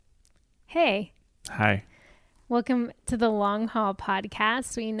Hey, Hi. welcome to the Long Haul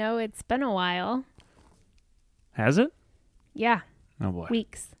Podcast. We know it's been a while. Has it? Yeah, Oh boy.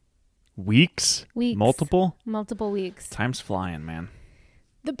 weeks. Weeks? Weeks. Multiple weeks. Time's flying, man.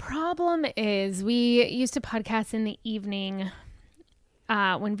 The problem is we used to podcast in the evening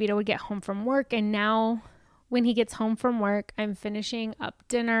when Vito would get home from work. And now when he gets home from work, I'm finishing up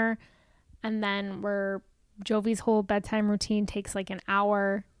dinner. And then Jovi's whole bedtime routine takes like an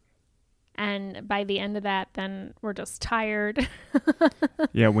hour. And by the end of that, then we're just tired.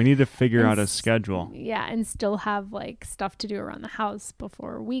 Yeah, we need to figure out a schedule. Yeah, and still have like stuff to do around the house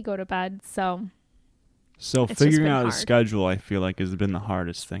before we go to bed. So it's Figuring been out a hard. schedule, I feel like, has been the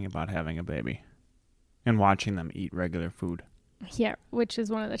hardest thing about having a baby. And watching them eat regular food. yeah, which is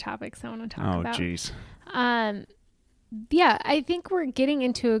one of the topics I want to talk about. Oh, jeez. Yeah, I think we're getting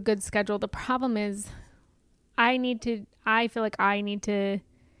into a good schedule. The problem is I feel like I need to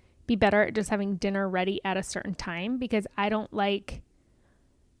be better at just having dinner ready at a certain time, because I don't like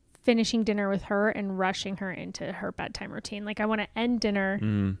finishing dinner with her and rushing her into her bedtime routine. Like, I want to end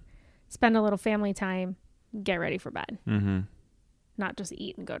dinner, spend a little family time, get ready for bed, not just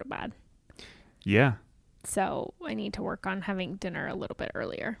eat and go to bed. Yeah. So I need to work on having dinner a little bit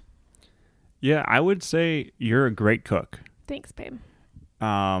earlier. Yeah, I would say you're a great cook. Thanks, babe.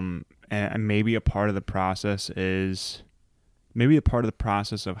 And maybe a part of the process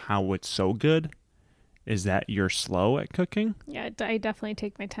of how it's so good is that you're slow at cooking. Yeah, I definitely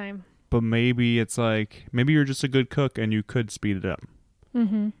take my time. But maybe it's like, maybe you're just a good cook and you could speed it up.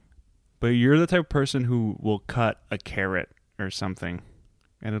 Mm-hmm. But you're the type of person who will cut a carrot or something,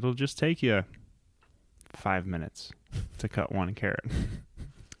 and it'll just take you 5 minutes to cut one carrot.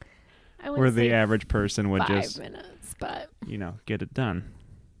 Where the average person would 5 minutes, but get it done.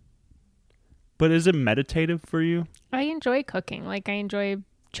 But is it meditative for you? I enjoy cooking. Like, I enjoy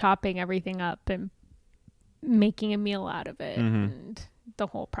chopping everything up and making a meal out of it and the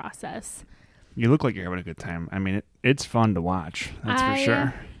whole process. You look like you're having a good time. I mean, it's fun to watch. That's for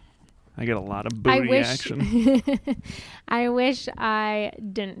sure. I get a lot of booty action. I wish I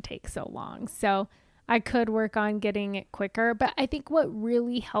didn't take so long. So I could work on getting it quicker. But I think what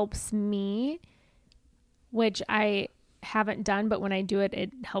really helps me, which I haven't done, but when I do it,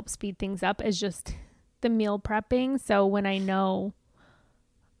 it helps speed things up, is just the meal prepping. So when I know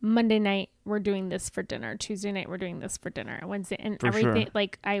Monday night we're doing this for dinner, Tuesday night we're doing this for dinner, Wednesday, and for everything, sure.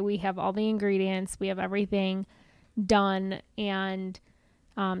 like we have all the ingredients, we have everything done. And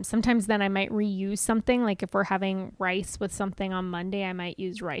sometimes then I might reuse something. Like if we're having rice with something on Monday, I might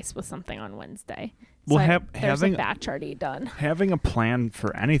use rice with something on Wednesday. Well, so there's a batch already done. Having a plan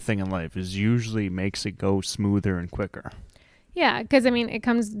for anything in life usually makes it go smoother and quicker. Yeah, because I mean, it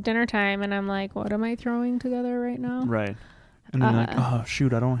comes dinner time and I'm like, what am I throwing together right now? Right. And then like, oh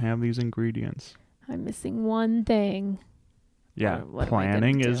shoot, I don't have these ingredients. I'm missing one thing. Yeah, What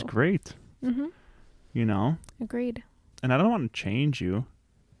planning is great. Mm-hmm. Agreed. And I don't want to change you.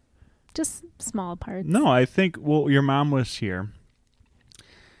 Just small parts. No, I think, your mom was here.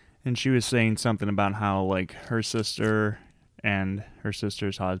 And she was saying something about how, like, her sister and her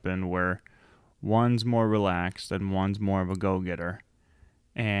sister's husband were, one's more relaxed and one's more of a go-getter.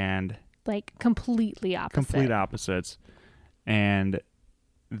 And like completely opposite. Complete opposites. And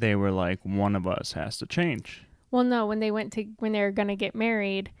they were like, one of us has to change. Well, no, when they were going to get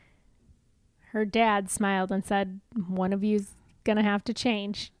married, her dad smiled and said, one of you's going to have to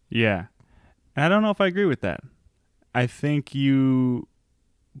change. Yeah. And I don't know if I agree with that. I think you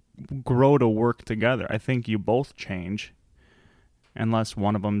grow to work together. I think you both change unless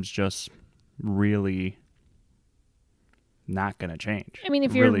one of them's just really not going to change. I mean,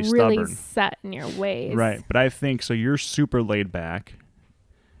 if really you're really stubborn. set in your ways. Right. But I think, so you're super laid back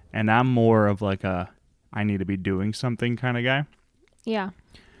and I'm more of like I need to be doing something kind of guy. Yeah.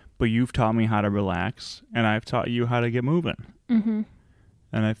 But you've taught me how to relax and I've taught you how to get moving. Mm-hmm.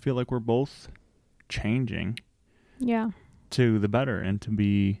 And I feel like we're both changing. Yeah. To the better and to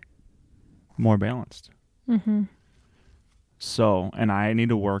be more balanced. Mm-hmm. So, and I need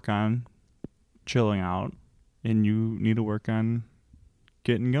to work on chilling out and you need to work on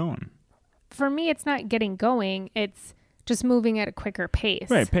getting going. For me, it's not getting going. It's just moving at a quicker pace.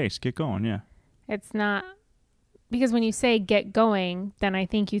 Right, pace, get going, yeah. It's not, because when you say get going, then I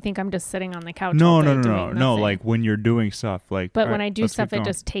think you think I'm just sitting on the couch. No, all day no. doing No, nothing. like when you're doing stuff, like. But when I do stuff, it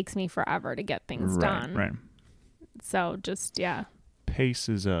just takes me forever to get things done. Right. So just, yeah. Pace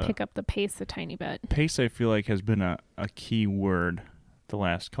is pick up the pace a tiny bit. Pace, I feel like, has been a key word the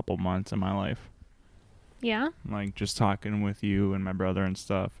last couple months in my life. Yeah? Like just talking with you and my brother and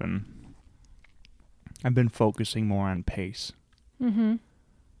stuff, and I've been focusing more on pace. Mm-hmm.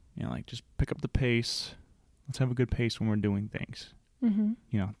 You know, like just pick up the pace. Let's have a good pace when we're doing things. Mm-hmm.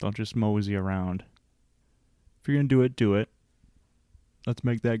 You know, don't just mosey around. If you're going to do it. Let's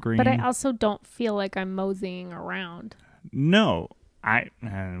make that green. But I also don't feel like I'm moseying around. No,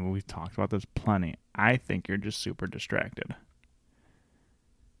 and we've talked about this plenty. I think you're just super distracted.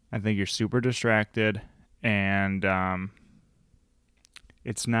 I think you're super distracted, and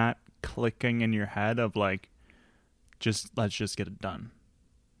it's not clicking in your head of like, let's just get it done.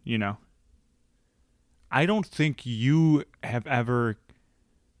 You know? I don't think you have ever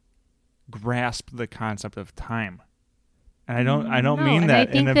grasped the concept of time. And I don't mean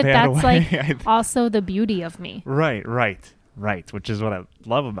that in a bad way. And I think that's like also the beauty of me. Right, which is what I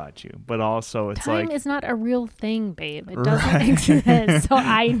love about you. But also it's time like... is not a real thing, babe. It doesn't exist. So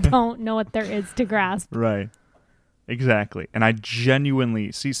I don't know what there is to grasp. Right. Exactly. And I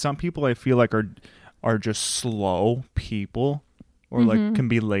genuinely see some people I feel like are just slow people or like can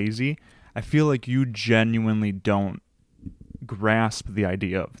be lazy. I feel like you genuinely don't grasp the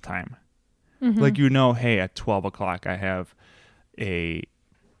idea of time. Mm-hmm. Like, you know, hey, at 12 o'clock I have a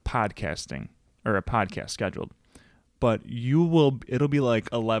podcast scheduled. But it'll be like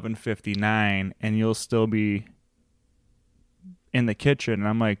 11:59 and you'll still be in the kitchen. And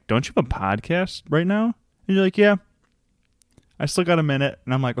I'm like, don't you have a podcast right now? And you're like, yeah, I still got a minute.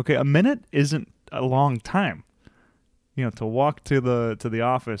 And I'm like, okay, a minute isn't a long time. You know, to walk to the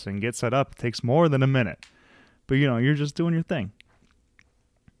office and get set up takes more than a minute. But, you know, you're just doing your thing.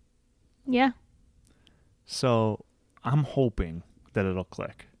 Yeah. So I'm hoping that it'll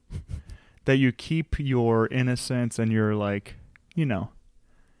click. That you keep your innocence and your, like, you know,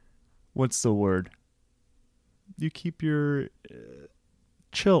 what's the word? You keep your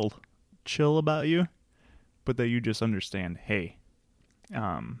chill about you, but that you just understand, hey,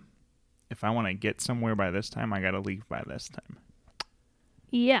 if I want to get somewhere by this time, I got to leave by this time.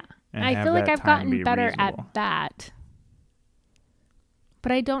 Yeah. And I feel like I've gotten better reasonable. at that.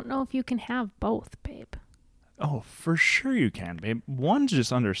 But I don't know if you can have both, babe. Oh, for sure you can, babe. One's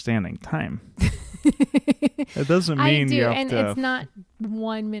just understanding time. It doesn't mean you have to... And it's not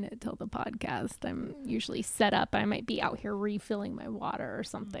 1 minute till the podcast. I'm usually set up. I might be out here refilling my water or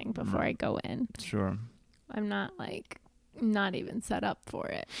something before I go in. Sure. I'm not even set up for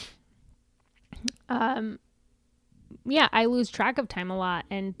it. Yeah, I lose track of time a lot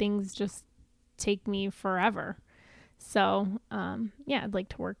and things just take me forever. So, yeah, I'd like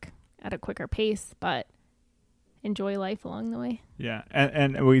to work at a quicker pace, but enjoy life along the way. Yeah,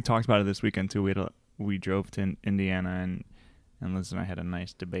 and we talked about it this weekend too. We drove to Indiana, and Liz and I had a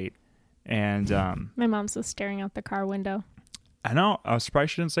nice debate. And my mom's just staring out the car window. I know. I was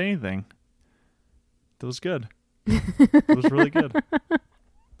surprised she didn't say anything. That was good. It was really good. I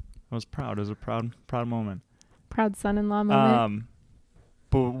was proud. It was a proud moment. Proud son-in-law moment.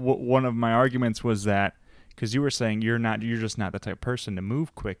 But one of my arguments was that because you were saying you're just not the type of person to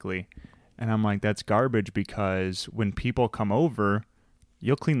move quickly. And I'm like, that's garbage because when people come over,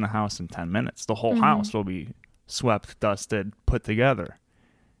 you'll clean the house in 10 minutes. The whole house will be swept, dusted, put together.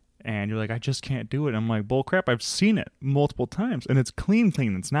 And you're like, I just can't do it. I'm like, bull crap. I've seen it multiple times. And it's clean.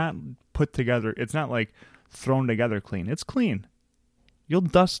 It's not put together. It's not like thrown together clean. It's clean. You'll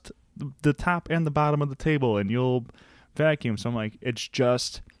dust the top and the bottom of the table and you'll vacuum. So I'm like, it's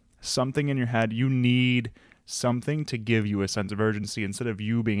just something in your head. You need something to give you a sense of urgency instead of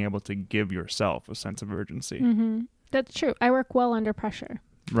you being able to give yourself a sense of urgency. Mm-hmm. That's true. I work well under pressure.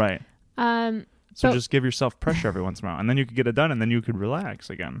 Right. So just give yourself pressure every once in a while and then you could get it done and then you could relax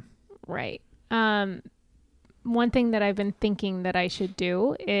again. Right. One thing that I've been thinking that I should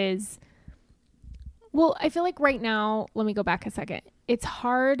do is, well, I feel like right now, let me go back a second. It's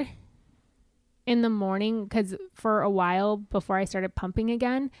hard in the morning because for a while before I started pumping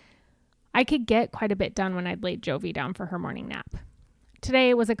again, I could get quite a bit done when I'd laid Jovi down for her morning nap.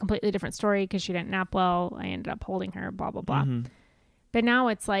 Today was a completely different story because she didn't nap well. I ended up holding her, blah, blah, blah. Mm-hmm. But now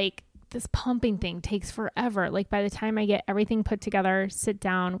it's like this pumping thing takes forever. Like by the time I get everything put together, sit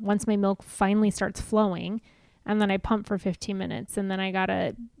down, once my milk finally starts flowing, and then I pump for 15 minutes and then I got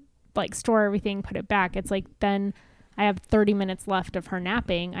to like store everything, put it back. It's like then I have 30 minutes left of her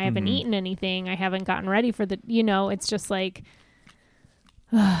napping. I haven't eaten anything. I haven't gotten ready for it's just like...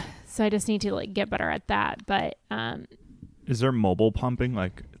 So I just need to like get better at that. But is there mobile pumping,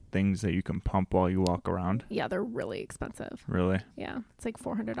 like things that you can pump while you walk around? Yeah, they're really expensive. Really? Yeah, it's like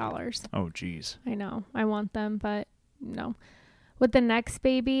 $400. Oh, geez. I know. I want them, but no. With the next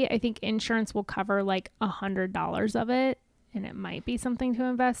baby, I think insurance will cover like $100 of it, and it might be something to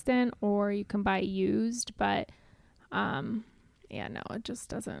invest in, or you can buy used. But yeah, no, it just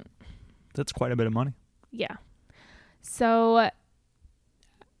doesn't. That's quite a bit of money. Yeah. So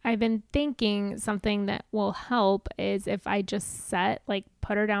I've been thinking something that will help is if I just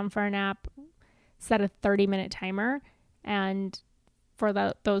put her down for a nap, set a 30-minute timer, and for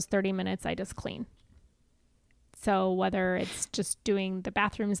those 30 minutes, I just clean. So whether it's just doing the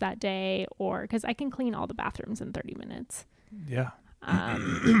bathrooms that day or because I can clean all the bathrooms in 30 minutes. Yeah.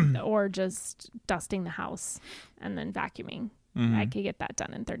 Or just dusting the house and then vacuuming. Mm-hmm. I could get that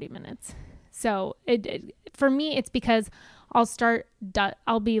done in 30 minutes. So for me, it's because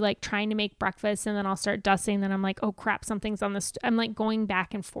I'll be like trying to make breakfast and then I'll start dusting. Then I'm like, oh crap, something's on this. I'm like going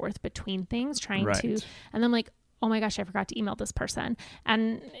back and forth between things trying to, and then I'm like, oh my gosh, I forgot to email this person.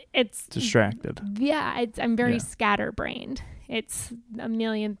 And it's distracted. Yeah. I'm very scatterbrained. It's a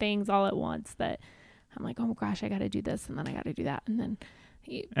million things all at once that I'm like, oh gosh, I got to do this. And then I got to do that. And then.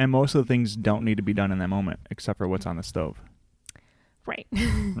 And most of the things don't need to be done in that moment, except for what's on the stove. Right.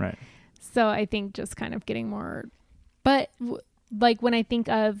 Right. So I think just kind of getting more, but like when I think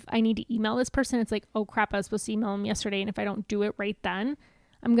of, I need to email this person, it's like, oh crap, I was supposed to email them yesterday. And if I don't do it right then,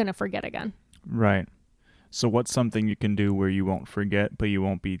 I'm going to forget again. Right. So what's something you can do where you won't forget, but you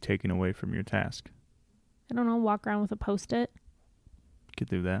won't be taken away from your task? I don't know. Walk around with a Post-it. You could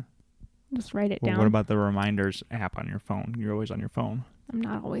do that. Just write it down. What about the reminders app on your phone? You're always on your phone. I'm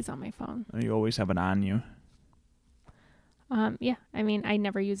not always on my phone. You always have it on you. Yeah. I mean, I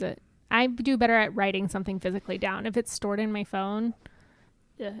never use it. I do better at writing something physically down. If it's stored in my phone,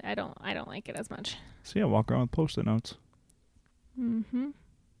 I don't like it as much. So yeah, walk around with Post-it notes. Mm-hmm.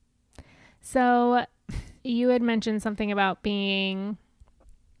 So you had mentioned something about being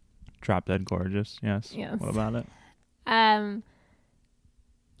drop dead gorgeous. Yes. What about it?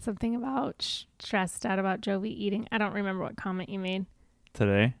 Something about stressed out about Jovi eating. I don't remember what comment you made.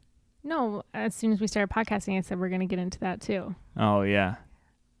 Today? No, as soon as we started podcasting, I said we're going to get into that too. Oh, yeah.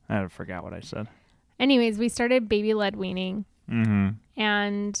 I forgot what I said. Anyways, we started baby-led weaning. Mm-hmm.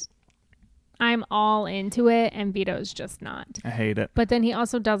 And I'm all into it, and Vito's just not. I hate it. But then he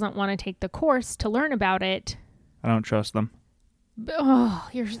also doesn't want to take the course to learn about it. I don't trust them. Oh,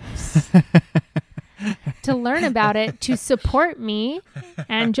 you're... to learn about it, to support me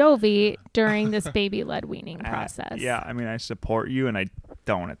and Jovi during this baby-led weaning process. Yeah, I mean, I support you, and I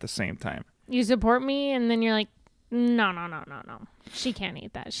don't at the same time. You support me, and then you're like, no. She can't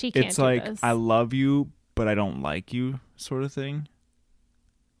eat that. She can't do this. It's like, I love you, but I don't like you sort of thing.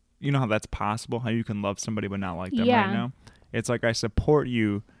 You know how that's possible? How you can love somebody but not like them right now? It's like I support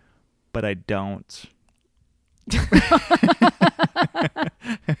you, but I don't.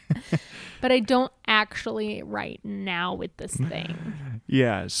 But I don't actually right now with this thing.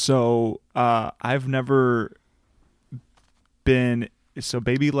 Yeah, so I've never been... So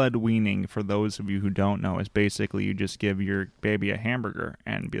baby-led weaning, for those of you who don't know, is basically you just give your baby a hamburger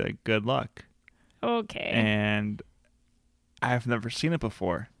and be like, good luck. Okay. And I've never seen it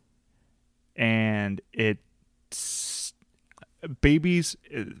before. And it's... Babies,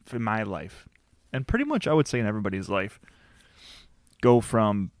 in my life, and pretty much I would say in everybody's life, go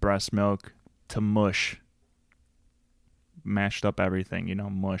from breast milk to mush, mashed up everything,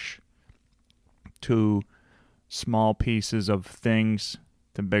 mush, to small pieces of things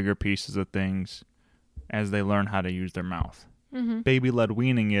to bigger pieces of things as they learn how to use their mouth. Mm-hmm. Baby-led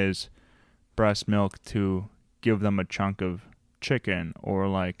weaning is breast milk to give them a chunk of chicken or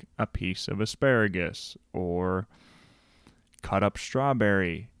like a piece of asparagus or cut up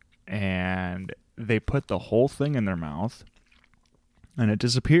strawberry, and they put the whole thing in their mouth and it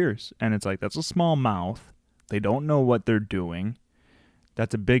disappears. And it's like, that's a small mouth. They don't know what they're doing.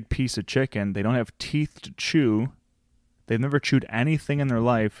 That's a big piece of chicken. They don't have teeth to chew. They've never chewed anything in their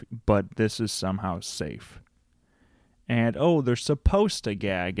life, but this is somehow safe. And, they're supposed to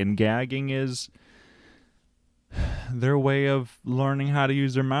gag, and gagging is their way of learning how to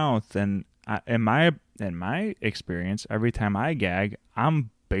use their mouth. And in my experience, every time I gag,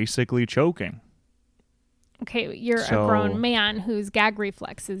 I'm basically choking. Okay, you're a grown man whose gag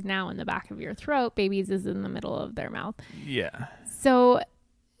reflex is now in the back of your throat. Babies is in the middle of their mouth. Yeah. So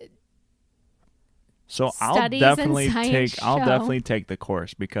I'll definitely take the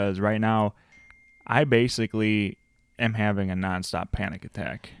course, because right now I basically am having a nonstop panic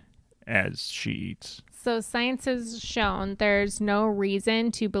attack as she eats. So science has shown there's no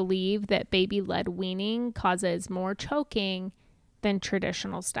reason to believe that baby-led weaning causes more choking than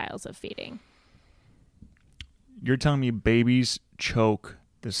traditional styles of feeding. You're telling me babies choke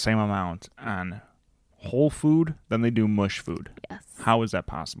the same amount on whole food than they do mush food? Yes. How is that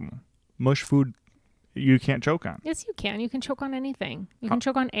possible? Mush food, you can't choke on. Yes, you can. You can choke on anything. You can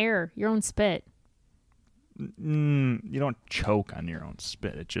choke on air, your own spit. You don't choke on your own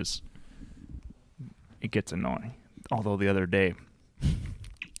spit. It gets annoying. Although the other day,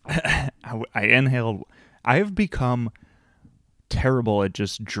 I inhaled. I have become terrible at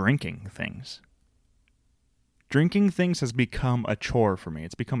just drinking things. Drinking things has become a chore for me.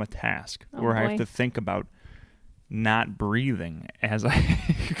 It's become a task where I have to think about not breathing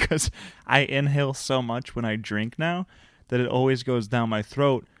because I inhale so much when I drink now that it always goes down my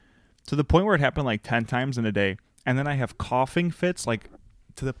throat to the point where it happened like 10 times in a day. And then I have coughing fits like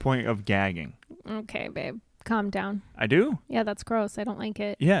to the point of gagging. Okay, babe. Calm down. I do? Yeah, that's gross. I don't like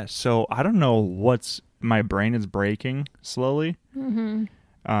it. Yeah, so I don't know my brain is breaking slowly. Mm-hmm.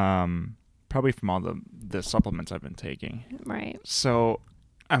 Probably from all the supplements I've been taking. Right. So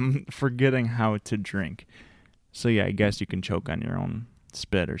I'm forgetting how to drink. So yeah, I guess you can choke on your own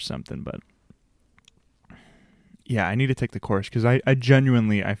spit or something, but yeah, I need to take the course because I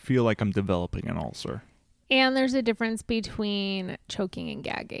genuinely, I feel like I'm developing an ulcer. And there's a difference between choking and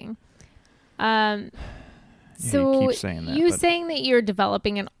gagging. So you keep saying that, saying that you're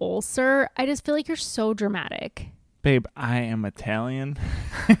developing an ulcer, I just feel like you're so dramatic. Babe, I am Italian.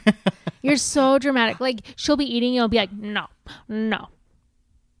 You're so dramatic. Like, she'll be eating, you'll be like, no.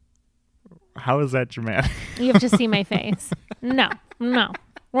 How is that dramatic? You have to see my face. No.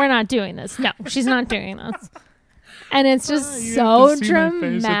 We're not doing this. No, she's not doing this. And it's just so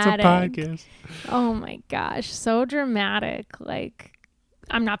dramatic. It's a podcast. Oh my gosh, so dramatic. Like,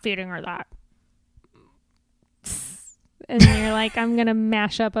 I'm not feeding her that. And you're like, I'm going to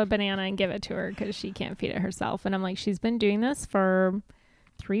mash up a banana and give it to her because she can't feed it herself. And I'm like, she's been doing this for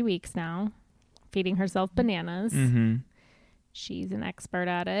 3 weeks now, feeding herself bananas. Mm-hmm. She's an expert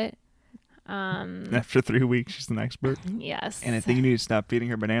at it. After 3 weeks, she's an expert? Yes. And I think you need to stop feeding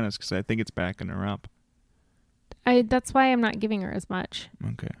her bananas because I think it's backing her up. That's why I'm not giving her as much.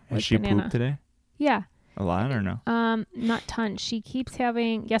 Okay. Has she pooped today? Yeah. A lot or no? Not tons. She keeps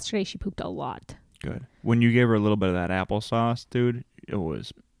having... Yesterday, she pooped a lot. Good. When you gave her a little bit of that applesauce, dude, it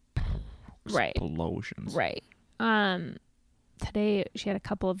was right. Explosions. Right. Today, she had a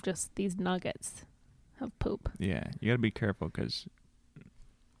couple of just these nuggets of poop. Yeah. You got to be careful because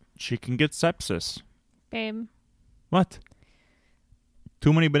she can get sepsis. Babe. What?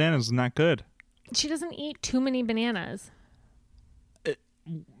 Too many bananas is not good. She doesn't eat too many bananas.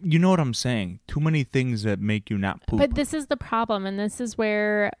 You know what I'm saying? Too many things that make you not poop. But this is the problem, and this is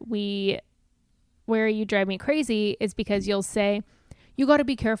where you drive me crazy, is because you'll say, you got to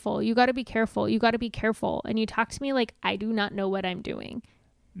be careful, you got to be careful, you got to be careful. And you talk to me like I do not know what I'm doing.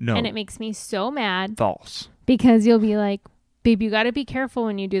 No. And it makes me so mad. False. Because you'll be like, babe, you got to be careful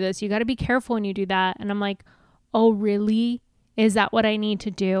when you do this. You got to be careful when you do that. And I'm like, oh, really? Is that what I need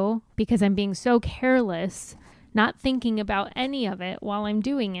to do? Because I'm being so careless, not thinking about any of it while I'm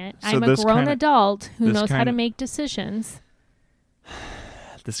doing it. So I'm a grown adult who knows how to make decisions.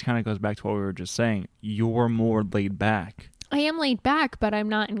 This kind of goes back to what we were just saying. You're more laid back. I am laid back, but I'm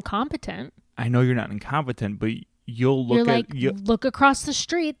not incompetent. I know you're not incompetent, but you'll look across the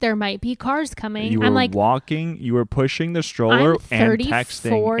street. There might be cars coming. I'm like walking. You were pushing the stroller and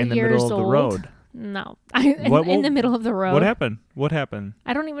texting in the middle of the road. No, in the middle of the road. What happened?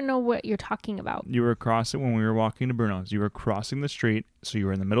 I don't even know what you're talking about. You were crossing when we were walking to Bruno's. You were crossing the street, so you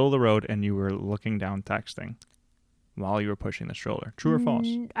were in the middle of the road, and you were looking down texting while you were pushing the stroller. True or false?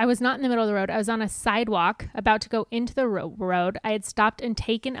 I was not in the middle of the road. I was on a sidewalk about to go into the road. I had stopped and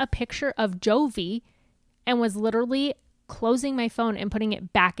taken a picture of Jovi and was literally closing my phone and putting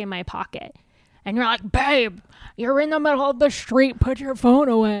it back in my pocket. And you're like, babe, you're in the middle of the street. Put your phone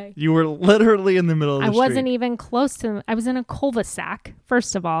away. You were literally in the middle of the street. I wasn't even close to them. I was in a cul-de-sac,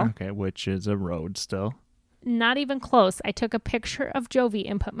 first of all. Okay, which is a road still. Not even close. I took a picture of Jovi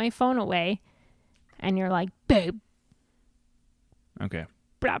and put my phone away. And you're like, babe. Okay.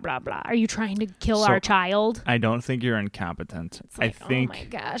 Blah, blah, blah. Are you trying to kill our child? I don't think you're incompetent. It's like, oh my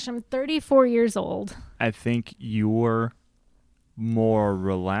gosh, I'm 34 years old. I think you're more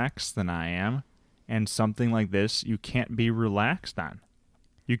relaxed than I am. And something like this, you can't be relaxed on.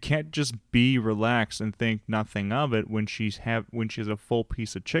 You can't just be relaxed and think nothing of it when she has a full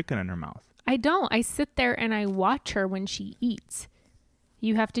piece of chicken in her mouth. I don't. I sit there and I watch her when she eats.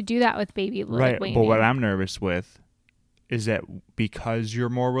 You have to do that with baby right, weening. But what I'm nervous with is that because you're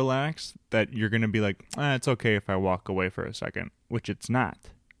more relaxed, that you're going to be like, it's okay if I walk away for a second, which it's not.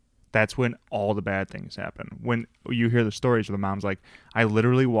 That's when all the bad things happen. When you hear the stories where the mom's like, I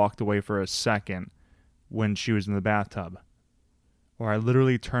literally walked away for a second when she was in the bathtub. Or I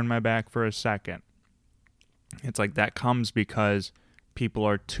literally turned my back for a second. It's like that comes because people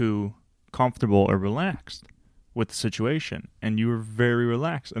are too comfortable or relaxed with the situation. And you were very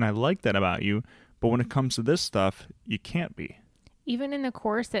relaxed. And I like that about you. But when it comes to this stuff, you can't be. Even in the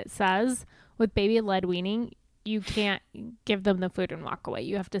course, it says with baby-led weaning, you can't give them the food and walk away.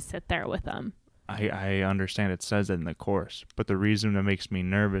 You have to sit there with them. I understand it says it in the course, but the reason that makes me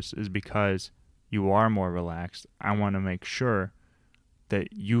nervous is because you are more relaxed. I want to make sure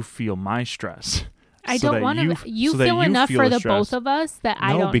that you feel my stress. I don't want to. You feel enough for the both of us that I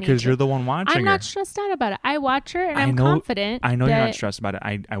don't need to. No, because you're the one watching her. I'm not stressed out about it. I watch her and I'm confident. I know you're not stressed about it.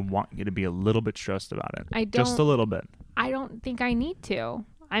 I want you to be a little bit stressed about it. Just a little bit. I don't think I need to.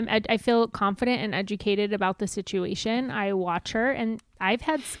 I feel confident and educated about the situation. I watch her and I've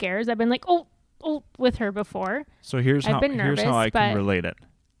had scares. I've been like, oh, with her before. So here's how I can relate it.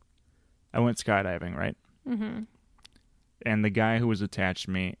 I went skydiving, right? Mm-hmm. And the guy who was attached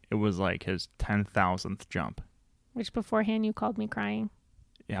to me, it was like his 10,000th jump. Which beforehand you called me crying.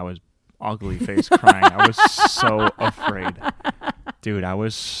 Yeah, I was ugly face crying. I was so afraid. Dude, I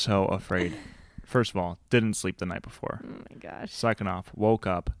was so afraid. First of all, didn't sleep the night before. Oh my gosh. Second off, woke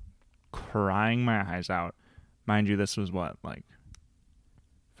up crying my eyes out. Mind you, this was what, like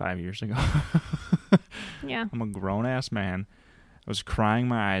 5 years ago? Yeah. I'm a grown-ass man. I was crying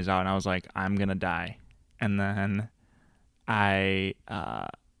my eyes out, and I was like, I'm going to die. And then I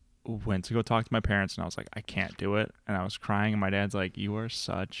went to go talk to my parents, and I was like, I can't do it. And I was crying, and my dad's like, you are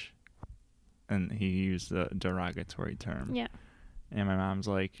such... And he used the derogatory term. Yeah. And my mom's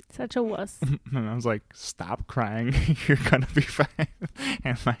like... Such a wuss. My mom's like, stop crying. You're going to be fine.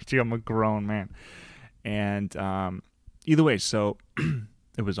 And mind you, I'm a grown man. And either way, so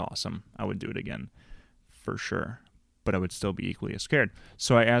it was awesome. I would do it again for sure. But I would still be equally as scared.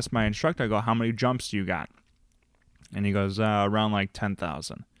 So I asked my instructor, I go, how many jumps do you got? And he goes, around like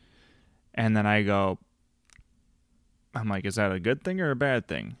 10,000. And then I go, I'm like, is that a good thing or a bad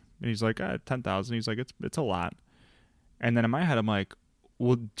thing? And he's like, 10,000. He's like, it's a lot. And then in my head, I'm like,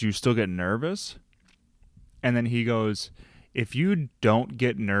 well, do you still get nervous? And then he goes, if you don't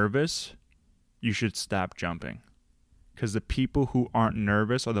get nervous, you should stop jumping. Because the people who aren't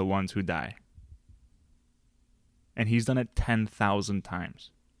nervous are the ones who die. And he's done it 10,000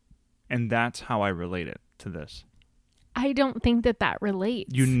 times. And that's how I relate it to this. I don't think that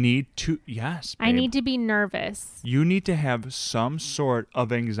relates. You need to, yes, babe. I need to be nervous. You need to have some sort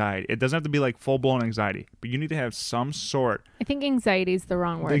of anxiety. It doesn't have to be like full-blown anxiety, but you need to have some sort. I think anxiety is the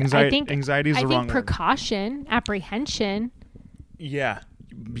wrong word. Anxiety is the wrong word. Precaution, apprehension. Yeah,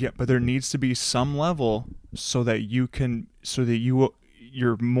 but there needs to be some level so that you're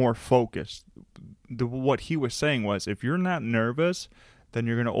more focused. What he was saying was, if you're not nervous, then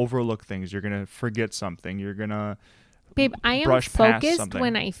you're going to overlook things. You're going to forget something. You're going to... Babe, I am focused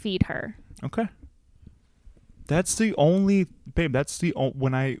when I feed her. Okay. When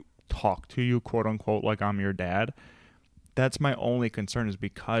I talk to you, quote unquote, like I'm your dad, that's my only concern, is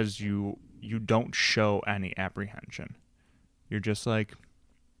because you don't show any apprehension. You're just like,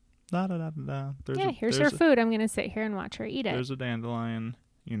 da da da da. Here's her food. I'm going to sit here and watch her eat it. There's a dandelion,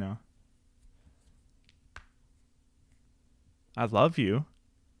 I love you.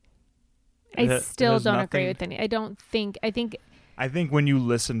 I still don't agree with any. I think when you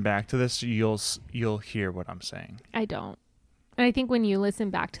listen back to this, you'll hear what I'm saying. I don't. And I think when you listen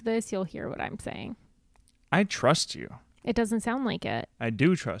back to this, you'll hear what I'm saying. I trust you. It doesn't sound like it. I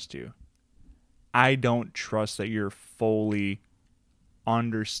do trust you. I don't trust that you're fully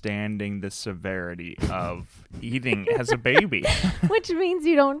understanding the severity of eating as a baby. Which means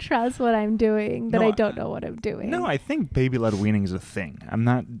you don't trust what I'm doing, I don't know what I'm doing. No, I think baby-led weaning is a thing. I'm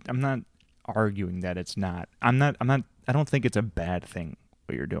not arguing that it's not. I don't think it's a bad thing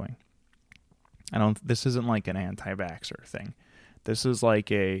what you're doing. This isn't like an anti-vaxxer thing. This is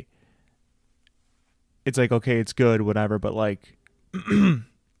like it's like, okay, it's good, whatever, but like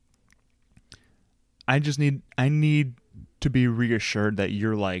I need to be reassured that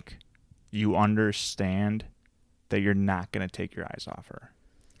you're like, you understand that you're not going to take your eyes off her.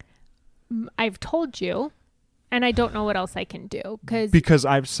 I've told you. And I don't know what else I can do. Because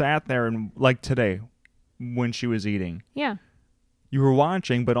I've sat there and, like today, when she was eating. Yeah. You were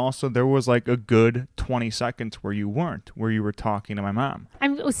watching, but also there was like a good 20 seconds where you weren't, where you were talking to my mom. I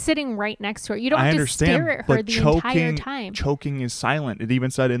was sitting right next to her. You don't have to stare at her the entire time. Choking is silent. It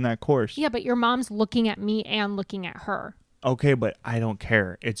even said in that course. Yeah, but your mom's looking at me and looking at her. Okay, but I don't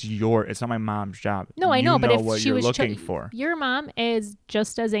care. It's not my mom's job. No, I know, but if what she you're was looking for. Your mom is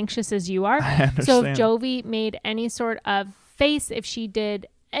just as anxious as you are. I understand. So if Jovi made any sort of face, if she did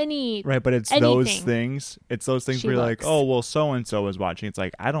anything. Those things. It's those things where you're like, oh, well, so-and-so is watching. It's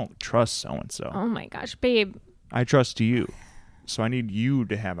like, I don't trust so-and-so. Oh my gosh, babe. I trust you. So I need you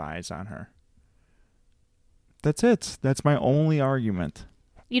to have eyes on her. That's it. That's my only argument.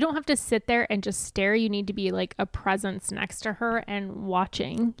 You don't have to sit there and just stare. You need to be like a presence next to her and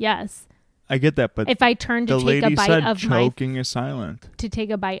watching. Yes. I get that, but if I turn to the take lady a bite said of choking is silent. to take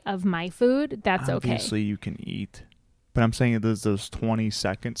a bite of my food, that's okay. Obviously, you can eat. But I'm saying there's those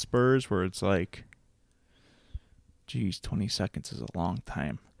 20-second spurs where it's like, geez, 20 seconds is a long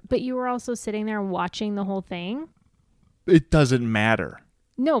time. But you were also sitting there watching the whole thing? It doesn't matter.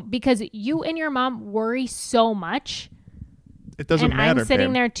 No, because you and your mom worry so much. It doesn't matter, And I'm sitting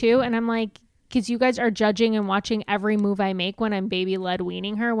babe. there too, and I'm like, because you guys are judging and watching every move I make when I'm baby-led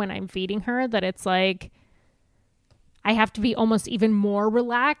weaning her, when I'm feeding her, that it's like I have to be almost even more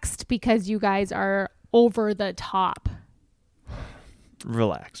relaxed because you guys are over the top.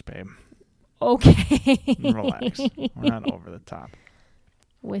 Relax, babe. Okay. Relax. We're not over the top.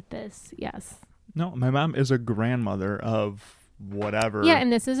 With this, yes. No, my mom is a grandmother of whatever. Yeah,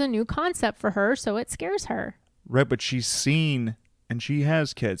 and this is a new concept for her, so it scares her. Right, but she's seen, and she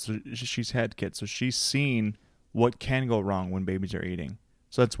has kids. So she's had kids, so she's seen what can go wrong when babies are eating.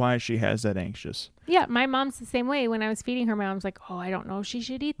 So that's why she has that anxious. Yeah, my mom's the same way. When I was feeding her, my mom's like, "Oh, I don't know if she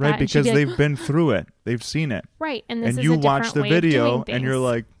should eat that." Right, And she'd because be like, they've been through it. They've seen it. right, and this And is you a watch different the way video, of doing and you're things.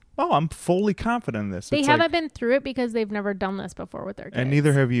 like, "Oh, I'm fully confident in this." They It's haven't like, been through it because they've never done this before with their kids. and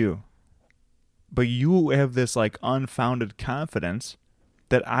neither have you. But you have this like unfounded confidence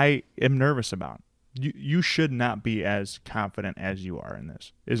that I am nervous about. You should not be as confident as you are in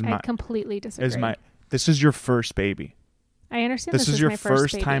this. I completely disagree. This is your first baby. I understand This is your my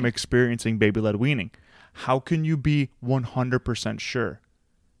first baby. time experiencing baby-led weaning. How can you be 100% sure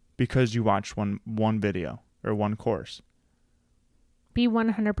because you watched one video or one course? Be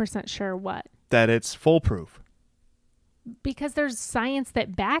 100% sure what? That it's foolproof. Because there's science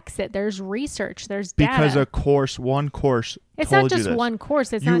that backs it. There's research. There's data. Because one course it's told not just you this. one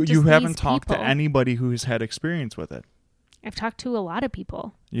course. It's you, not just you haven't these talked people. to anybody who's had experience with it. I've talked to a lot of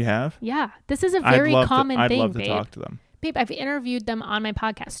people. You have? Yeah. This is a very common I'd thing, love to babe. talk to them. Babe, I've interviewed them on my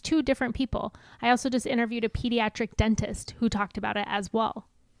podcast, 2 different people. I also just interviewed a pediatric dentist who talked about it as well.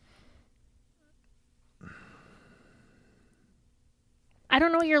 I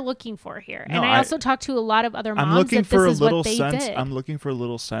don't know what you're looking for here. No, and I also talked to a lot of other moms that this is what they did. I'm looking for a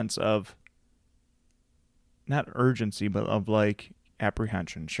little sense of not urgency, but of like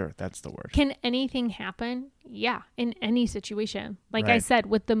apprehension. Sure, that's the word. Can anything happen? Yeah, in any situation. Like I Right. said,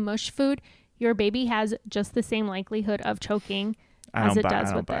 with the mush food, your baby has just the same likelihood of choking as it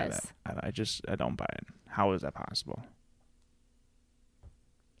does with this. I don't buy it. How is that possible?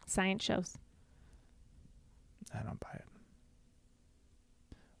 Science shows. I don't buy it.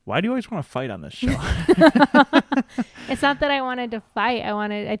 Why do you always want to fight on this show? It's not that I wanted to fight.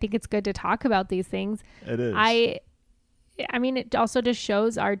 I think it's good to talk about these things. It is. I mean, it also just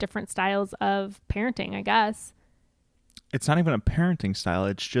shows our different styles of parenting, I guess. It's not even a parenting style.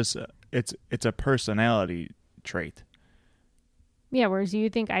 It's just it's a personality trait. Yeah, whereas you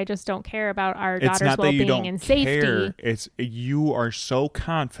think I just don't care about our It's daughter's not that you well-being don't and safety. care. It's you are so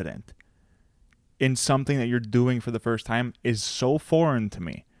confident in something that you're doing for the first time is so foreign to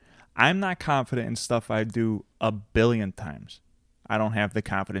me. I'm not confident in stuff I do a billion times. I don't have the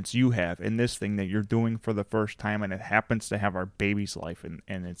confidence you have in this thing that you're doing for the first time, and it happens to have our baby's life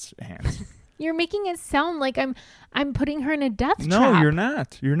in its hands. You're making it sound like I'm putting her in a death trap. No, you're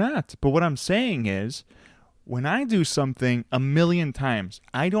not. You're not. But what I'm saying is, when I do something a million times,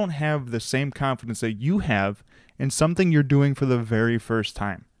 I don't have the same confidence that you have in something you're doing for the very first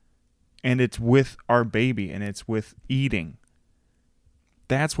time. And it's with our baby, and it's with eating.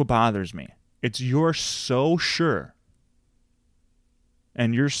 That's what bothers me. It's you're so sure,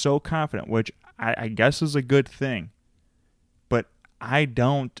 and you're so confident, which I guess is a good thing. But I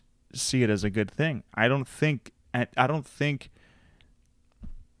don't see it as a good thing. I don't think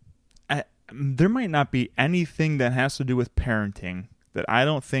there might not be anything that has to do with parenting that I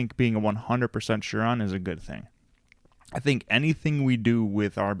don't think being 100% sure on is a good thing. I think anything we do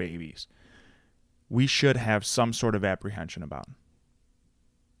with our babies, we should have some sort of apprehension about.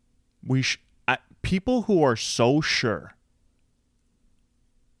 People who are so sure,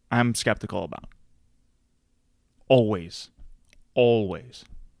 I'm skeptical about. Always.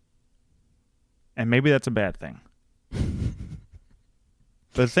 And maybe that's a bad thing.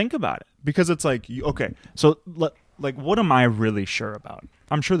 But think about it. Because it's like, okay, so like, what am I really sure about?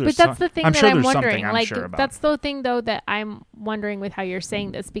 I'm sure there's But that's the thing I'm that sure I'm there's wondering. something I'm Like, sure about. that's the thing, though, that I'm wondering with how you're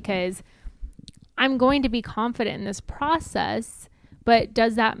saying this, because I'm going to be confident in this process, but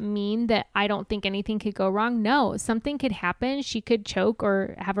does that mean that I don't think anything could go wrong? No, something could happen. She could choke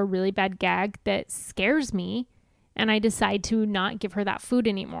or have a really bad gag that scares me, and I decide to not give her that food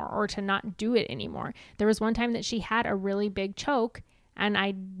anymore or to not do it anymore. There was one time that she had a really big choke, and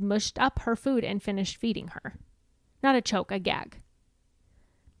I mushed up her food and finished feeding her. Not a choke, a gag.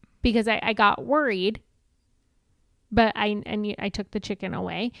 because I got worried, but I took the chicken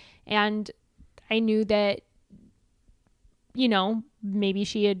away, and I knew that, you know, maybe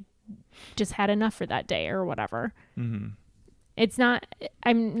she had just had enough for that day or whatever. Mm-hmm.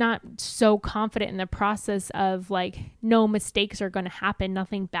 I'm not so confident in the process of like, no mistakes are going to happen.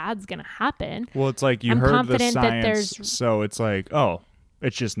 Nothing bad's going to happen. Well, it's like you heard the science, so it's like, oh,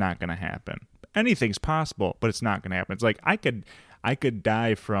 it's just not going to happen. Anything's possible, but it's not going to happen. It's like I could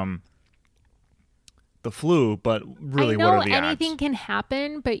die from the flu, but really, what are the odds? Anything can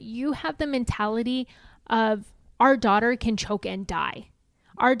happen, but you have the mentality of our daughter can choke and die.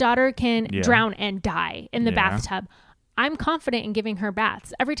 Our daughter can drown and die in the bathtub. I'm confident in giving her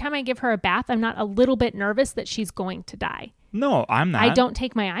baths. Every time I give her a bath, I'm not a little bit nervous that she's going to die. No, I'm not. I don't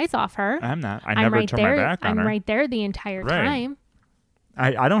take my eyes off her. I'm not. I never turn my back on her. I'm right there the entire time.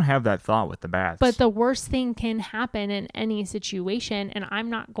 I don't have that thought with the baths. But the worst thing can happen in any situation, and I'm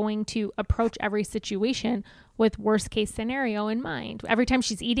not going to approach every situation with worst case scenario in mind. Every time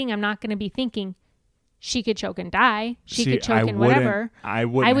she's eating, I'm not going to be thinking she could choke and die. She could choke and whatever. I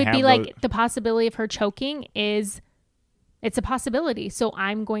would be like, the possibility of her choking it's a possibility. So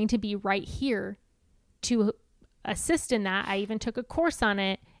I'm going to be right here to assist in that. I even took a course on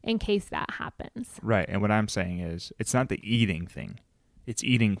it in case that happens. Right. And what I'm saying is, it's not the eating thing. It's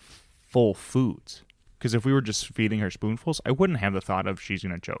eating full foods. Because if we were just feeding her spoonfuls, I wouldn't have the thought of she's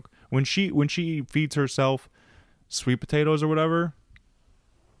going to choke. When she feeds herself sweet potatoes or whatever,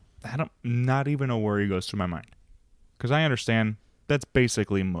 not even a worry goes through my mind. Because I understand that's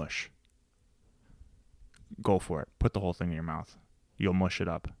basically mush. Go for it. Put the whole thing in your mouth. You'll mush it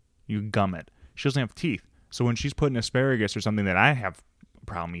up. You gum it. She doesn't have teeth. So when she's putting asparagus or something that I have a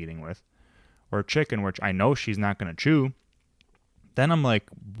problem eating with, or chicken, which I know she's not going to chew, then I'm like,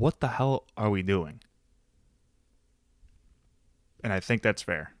 what the hell are we doing? And I think that's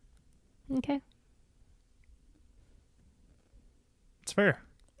fair. Okay. It's fair.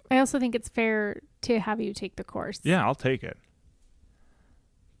 I also think it's fair to have you take the course. Yeah, I'll take it.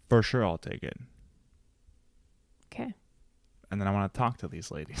 For sure, I'll take it. Okay. And then I want to talk to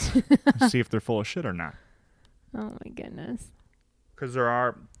these ladies. See if they're full of shit or not. Oh my goodness. Because there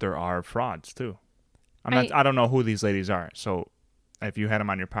are frauds too. I don't know who these ladies are. So if you had them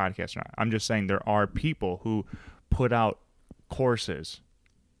on your podcast or not, I'm just saying there are people who put out courses.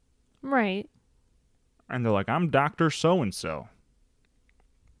 Right. And they're like, I'm Dr. So-and-so.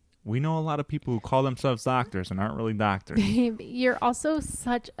 We know a lot of people who call themselves doctors and aren't really doctors. You're also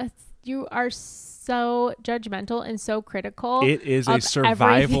you are so judgmental and so critical. It is a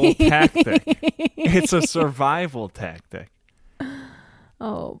survival tactic. It's a survival tactic.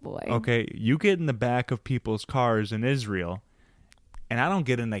 Oh, boy. Okay, you get in the back of people's cars in Israel, and I don't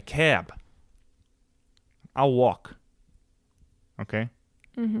get in a cab. I'll walk. Okay?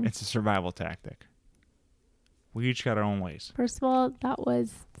 Mm-hmm. It's a survival tactic. We each got our own ways. First of all, that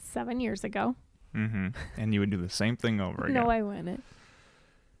was 7 years ago. Mm-hmm. And you would do the same thing over again. No, I wouldn't.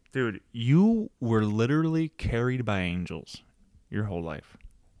 Dude, you were literally carried by angels your whole life.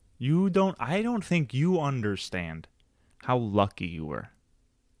 I don't think you understand how lucky you were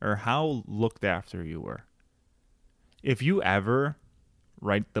or how looked after you were. If you ever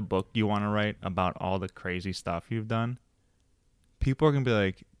write the book you want to write about all the crazy stuff you've done, people are going to be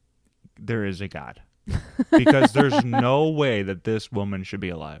like, there is a God. Because there's no way that this woman should be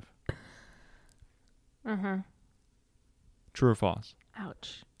alive. Uh-huh. True or false?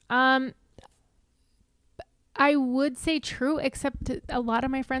 Ouch. I would say true, except a lot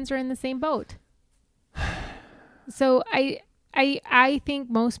of my friends are in the same boat. So I think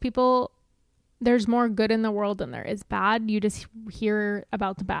most people, there's more good in the world than there is bad. You just hear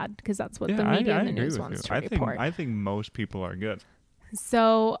about the bad because that's what the media and the news wants to report. I think most people are good.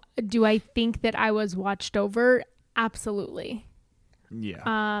 So do I think that I was watched over? Absolutely.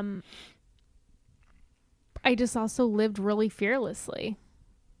 Yeah. I just also lived really fearlessly.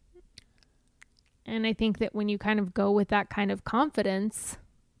 And I think that when you kind of go with that kind of confidence,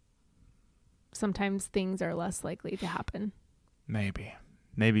 sometimes things are less likely to happen. Maybe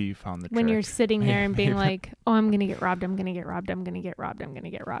you found the trick. When you're sitting there and being like, oh, I'm going to get robbed. I'm going to get robbed. I'm going to get robbed. I'm going to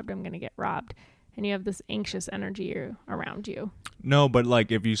get robbed. I'm going to get robbed. And you have this anxious energy around you. No, but like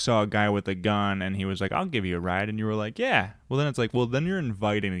if you saw a guy with a gun and he was like, I'll give you a ride. And you were like, yeah. Well, then it's like, well, then you're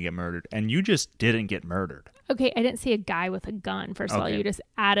inviting to get murdered. And you just didn't get murdered. Okay, I didn't see a guy with a gun. First of all, you just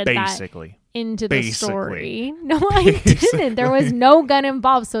added that into the story. No, I didn't. There was no gun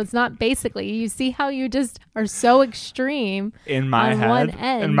involved, so it's not basically. You see how you just are so extreme in my head. One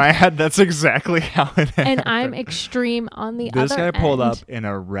end. In my head, that's exactly how it happened. And I'm extreme on the other end. This guy pulled up in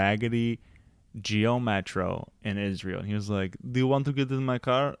a raggedy Geo Metro in Israel. And he was like, do you want to get in my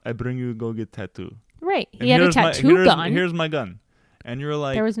car? I bring you to go get tattoo. Right. And He had a tattoo gun. Here's my gun. And you're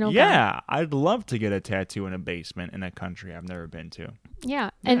like, there was no yeah, gun. I'd love to get a tattoo in a basement in a country I've never been to.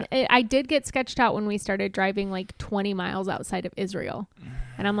 Yeah. And I did get sketched out when we started driving like 20 miles outside of Israel.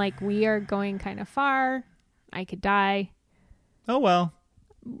 And I'm like, we are going kind of far. I could die. Oh, well.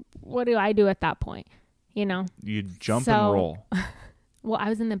 What do I do at that point? You know? You jump and roll. Well, I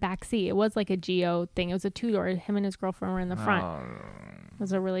was in the back seat. It was like a Geo thing. It was a 2-door. Him and his girlfriend were in the front. It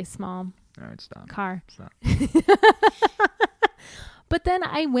was a really small car. Stop. But then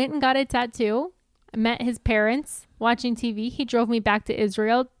I went and got a tattoo. I met his parents watching TV. He drove me back to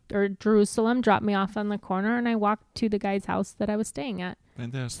Israel or Jerusalem, dropped me off on the corner, and I walked to the guy's house that I was staying at.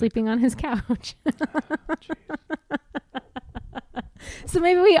 Fantastic. Sleeping on his couch. So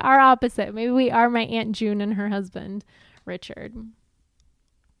maybe we are opposite. Maybe we are my Aunt June and her husband, Richard.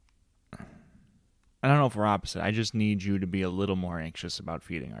 I don't know if we're opposite. I just need you to be a little more anxious about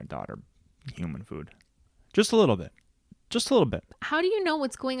feeding our daughter human food. Just a little bit. Just a little bit. How do you know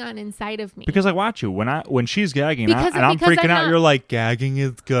what's going on inside of me? Because I watch you. When she's gagging and I'm freaking out, you're like, gagging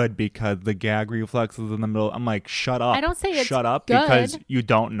is good because the gag reflexes in the middle. I'm like, shut up. I don't say it's shut up good. Because you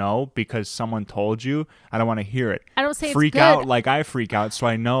don't know, because someone told you. I don't want to hear it. I don't say freak it's good. out like I freak out, so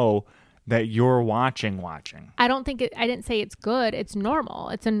I know that you're watching. I didn't say it's good. It's normal.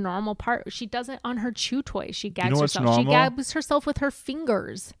 It's a normal part. She does it on her chew toy. She gags herself. Normal? She gags herself with her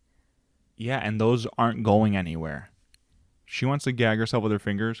fingers. Yeah, and those aren't going anywhere. She wants to gag herself with her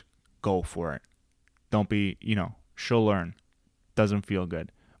fingers, go for it. Don't be, she'll learn. Doesn't feel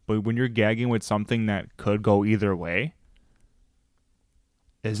good. But when you're gagging with something that could go either way,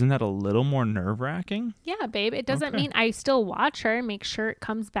 isn't that a little more nerve-wracking? Yeah, babe. It doesn't mean I still watch her and make sure it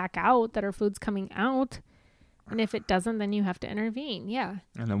comes back out, that her food's coming out. And if it doesn't, then you have to intervene. Yeah.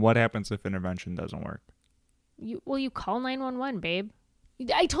 And then what happens if intervention doesn't work? You call 911, babe.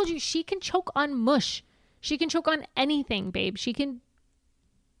 I told you she can choke on mush. She can choke on anything, babe.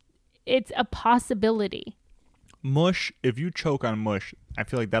 It's a possibility. Mush, if you choke on mush, I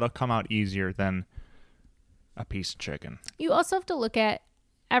feel like that'll come out easier than a piece of chicken. You also have to look at,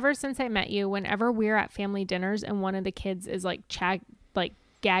 ever since I met you, whenever we're at family dinners and one of the kids is like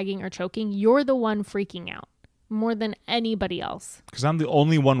gagging or choking, you're the one freaking out more than anybody else. Because I'm the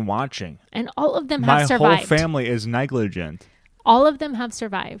only one watching. And all of them have survived. My whole family is negligent. All of them have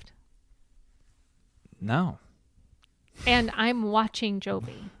survived. No. And I'm watching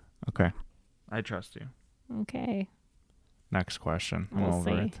Jovi. Okay. I trust you. Okay. Next question. I'm We'll over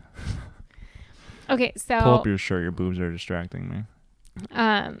see. it. Okay, so pull up your shirt. Your boobs are distracting me.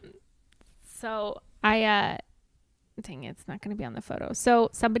 So I dang, it's not going to be on the photo. So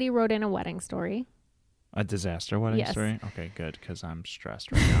somebody wrote in a wedding story. A disaster wedding story? Okay, good, because I'm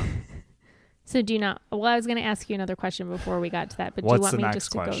stressed right now. So do you not? Well, I was going to ask you another question before we got to that, but What's do you want the me next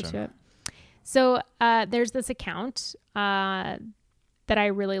just question? to go to it? So there's this account that I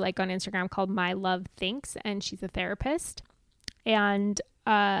really like on Instagram called My Love Thinks, and she's a therapist. And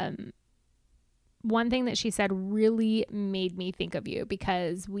one thing that she said really made me think of you,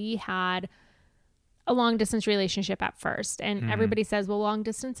 because we had a long distance relationship at first, and everybody says, well, long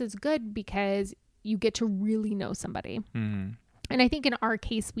distance is good because you get to really know somebody. And I think in our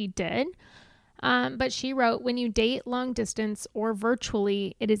case we did. But she wrote, when you date long distance or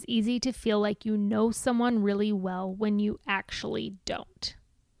virtually, it is easy to feel like you know someone really well when you actually don't.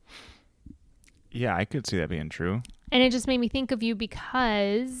 Yeah, I could see that being true. And it just made me think of you,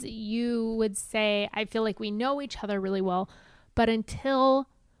 because you would say, I feel like we know each other really well, but until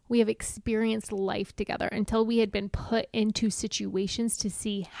we have experienced life together, until we had been put into situations to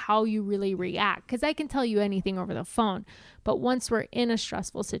see how you really react. Because I can tell you anything over the phone, but once we're in a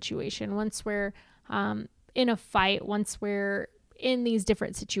stressful situation, once we're in a fight, once we're in these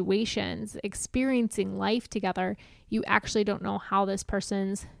different situations, experiencing life together, you actually don't know how this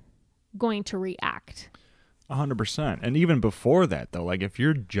person's going to react. 100%. And even before that, though, like if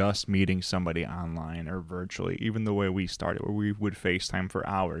you're just meeting somebody online or virtually, even the way we started, where we would FaceTime for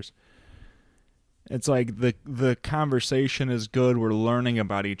hours, it's like the conversation is good. We're learning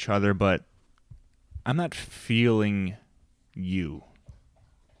about each other, but I'm not feeling you.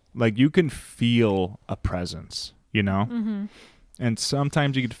 Like you can feel a presence, you know? Mm-hmm. And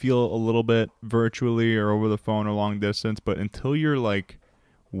sometimes you could feel a little bit virtually or over the phone or long distance, but until you're like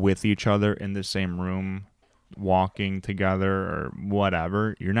with each other in the same room, walking together or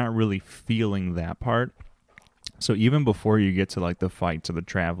whatever, you're not really feeling that part. So even before you get to like the fights or the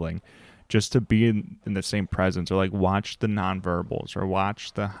traveling, just to be in the same presence, or like watch the nonverbals, or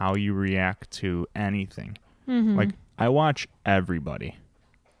watch the how you react to anything. Like I watch everybody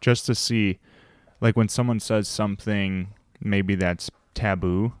just to see like when someone says something maybe that's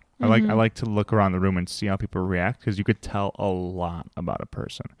taboo, I like to look around the room and see how people react, because you could tell a lot about a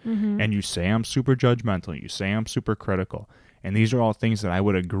person. And you say I'm super judgmental, you say I'm super critical, and these are all things that I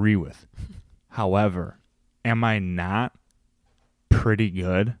would agree with. However, am I not pretty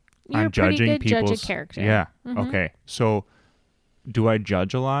good You're on judging pretty good people's judge of character. Yeah. Okay. So do I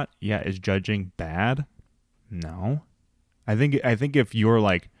judge a lot? Yeah. Is judging bad? No. I think if you're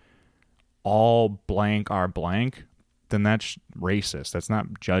like all blank are blank, then that's racist. That's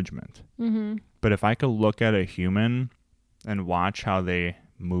not judgment. But if I could look at a human and watch how they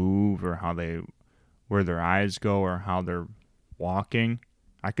move, or where their eyes go, or how they're walking,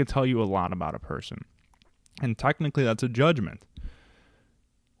 I could tell you a lot about a person. And technically that's a judgment.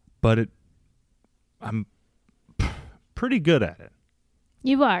 But I'm pretty good at it.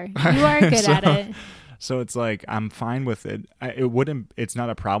 You are good at it. So it's like, I'm fine with it. It's not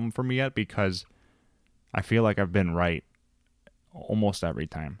a problem for me yet, because I feel like I've been right almost every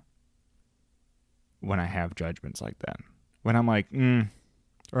time when I have judgments like that. When I'm like,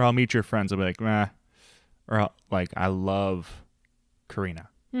 or I'll meet your friends, I'll be like, nah. Or I love Karina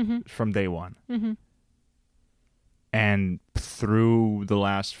from day one. And through the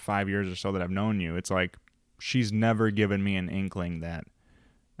last 5 years or so that I've known you, it's like she's never given me an inkling that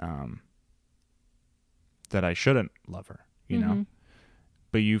that I shouldn't love her, you know?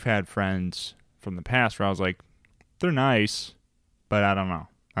 But you've had friends from the past where I was like, they're nice, but I don't know.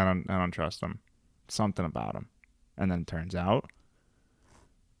 I don't trust them. Something about them. And then it turns out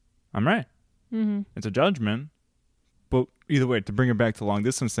I'm right. It's a judgment. But either way, to bring it back to the long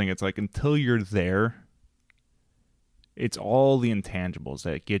distance thing, it's like, until you're there, it's all the intangibles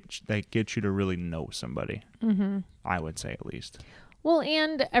that get you to really know somebody. I would say, at least. Well,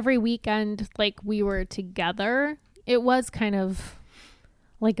 and every weekend, like, we were together, it was kind of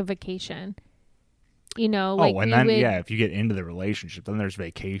like a vacation. You know, like, and then if you get into the relationship, then there's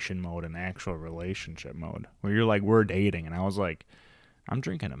vacation mode and actual relationship mode, where you're like, we're dating, and I was like, I'm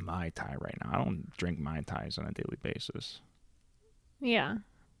drinking a Mai Tai right now. I don't drink Mai Tais on a daily basis. Yeah.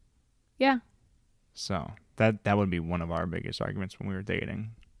 So that would be one of our biggest arguments when we were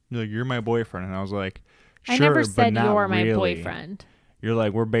dating. You're like, you're my boyfriend, and I was like, sure, I never but said not you're my really. boyfriend. You're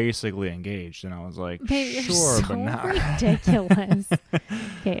like, we're basically engaged, and I was like, Babe, you're sure, so but not. ridiculous.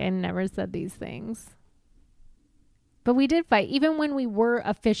 Okay, I never said these things. But we did fight. Even when we were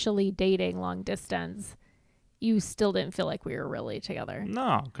officially dating long distance, you still didn't feel like we were really together.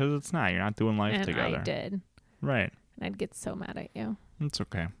 No, because it's not. You're not doing life And together. I did. Right. And I'd get so mad at you. It's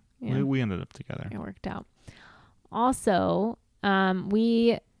okay. Yeah. We ended up together. It worked out. Also,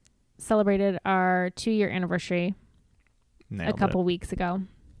 we celebrated our 2-year anniversary Nailed a couple weeks ago.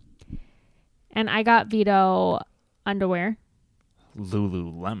 And I got Vito underwear.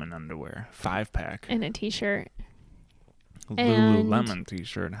 Lululemon underwear. 5-pack. And a t-shirt. Lululemon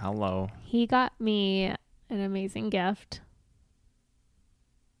t-shirt. Hello. He got me an amazing gift.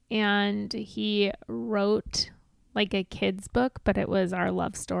 And he wrote like a kid's book, but it was our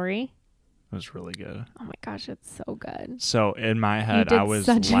love story. It was really good. Oh my gosh, it's so good. So in my head, did I was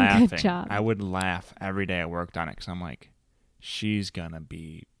such a laughing. good job. I would laugh every day I worked on it, because I'm like, she's going to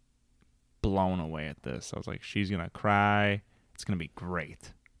be blown away at this. I was like, she's going to cry. It's going to be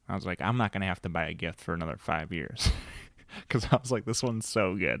great. I was like, I'm not going to have to buy a gift for another 5 years, because I was like, this one's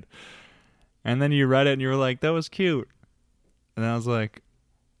so good. And then you read it and you were like, that was cute. And I was like,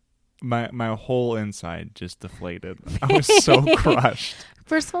 my whole inside just deflated. I was so crushed.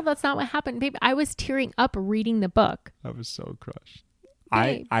 First of all, that's not what happened, babe. I was tearing up reading the book. I was so crushed.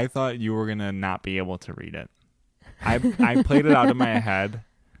 Babe. I thought you were gonna not be able to read it. I played it out in my head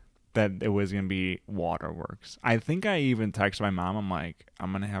that it was gonna be Waterworks. I think I even texted my mom. I'm like,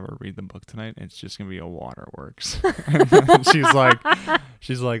 I'm gonna have her read the book tonight. It's just gonna be a Waterworks. And then she's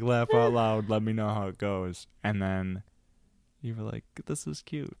like, laugh out loud. Let me know how it goes. And then you were like, this is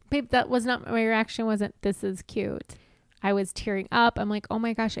cute. Babe, that was not my reaction. Wasn't this is cute. I was tearing up. I'm like, oh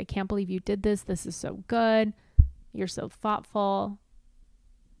my gosh, I can't believe you did this. This is so good. You're so thoughtful.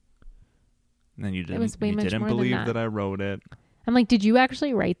 And then you It was way didn't much more than believe that. that I wrote it. I'm like, did you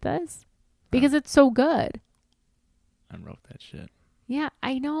actually write this? Because it's so good. I wrote that shit. Yeah,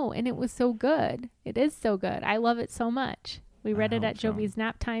 I know. And it was so good. It is so good. I love it so much. We read it at Jovi's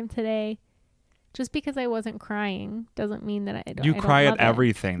nap time today. Just because I wasn't crying doesn't mean that I don't. You I don't cry love at it.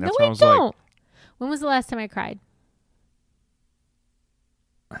 everything. That's No, what I I was don't. like. When was the last time I cried?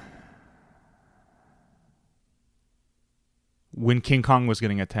 When King Kong was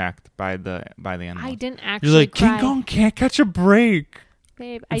getting attacked by the animals. I didn't actually You're like, cry. King Kong can't catch a break.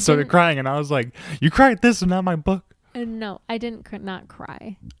 Babe, I I started didn't. crying, and I was like, you cried this and not my book. No, I didn't not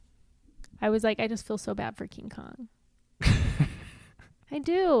cry. I was like, I just feel so bad for King Kong. I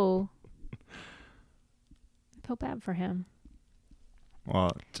do. I feel bad for him.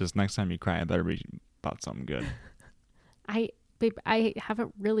 Well, just next time you cry, it better be about something good. Babe, I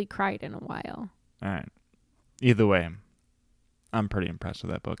haven't really cried in a while. All right. Either way, I'm pretty impressed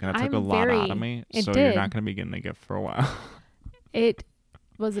with that book, and it took a lot out of me. So you're not going to be getting a gift for a while. It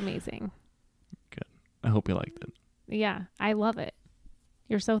was amazing. Good. I hope you liked it. Yeah, I love it.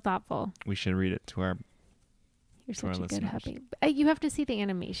 You're so thoughtful. We should read it to our. You're such a good hubby. You have to see the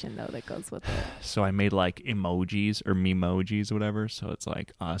animation though that goes with it. So I made like emojis or memojis or whatever. So it's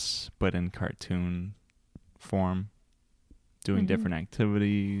like us, but in cartoon form, doing different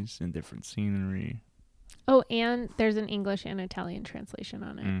activities and different scenery. Oh, and there's an English and Italian translation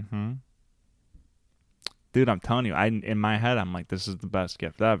on it. Mm-hmm. Dude, I'm telling you, in my head, I'm like, this is the best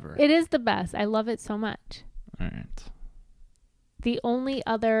gift ever. It is the best. I love it so much. All right. The only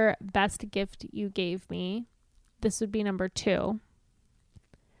other best gift you gave me, this would be number 2.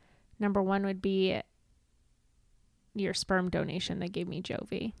 Number 1 would be your sperm donation that gave me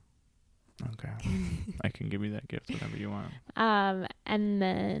Jovi. Okay. I can give you that gift whenever you want. And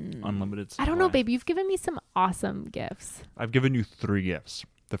then unlimited supply. I don't know, babe. You've given me some awesome gifts. I've given you 3 gifts.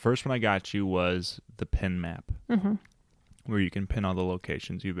 The first one I got you was the pin map, where you can pin all the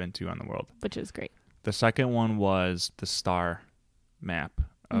locations you've been to on the world, which is great. The second one was the star map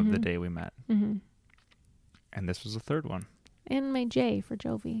of the day we met. And this was the third one. And my J for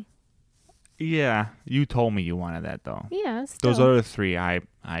Jovi. Yeah, you told me you wanted that though. Yeah, still. Those other 3 I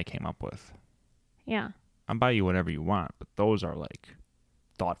came up with. Yeah. I'll buy you whatever you want, but those are like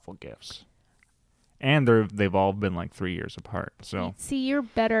thoughtful gifts. And they've all been like 3 years apart. So see, you're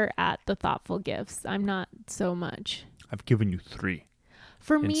better at the thoughtful gifts. I'm not so much. I've given you 3.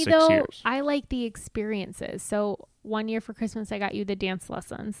 For me though, years. I like the experiences. So one year for Christmas, I got you the dance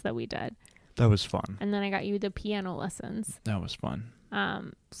lessons that we did. That was fun. And then I got you the piano lessons. That was fun.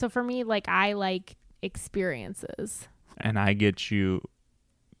 So for me, like, I like experiences. And I get you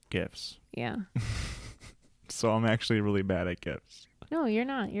gifts. Yeah. So I'm actually really bad at gifts. No, you're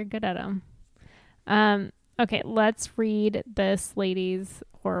not. You're good at them. Okay, let's read this lady's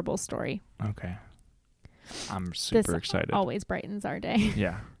horrible story. Okay. I'm super excited. This always brightens our day.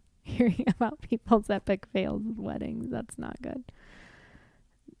 Yeah. Hearing about people's epic fails with weddings. That's not good.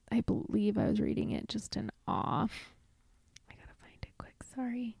 I believe I was reading it just in awe. I gotta find it quick.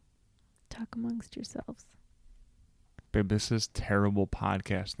 Sorry. Talk amongst yourselves. Babe, this is terrible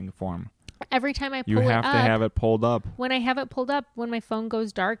podcasting form. Every time I pull it up. You have to have it pulled up. When I have it pulled up, when my phone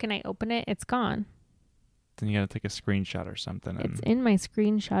goes dark and I open it, it's gone. Then you gotta take a screenshot or something. It's in my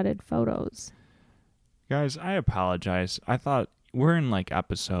screenshotted photos. Guys, I apologize. I thought we're in like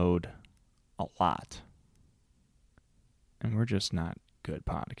episode a lot. And we're just not good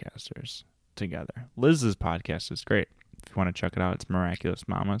podcasters together. Liz's podcast is great. If you want to check it out, it's Miraculous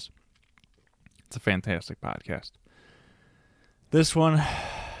Mamas. It's a fantastic podcast. This one,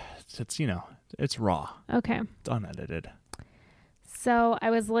 it's raw. Okay. It's unedited. So I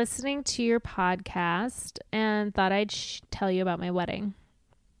was listening to your podcast and thought I'd tell you about my wedding.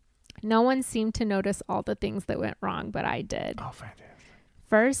 No one seemed to notice all the things that went wrong, but I did. Oh, fantastic.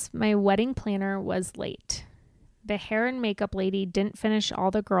 First, my wedding planner was late. The hair and makeup lady didn't finish all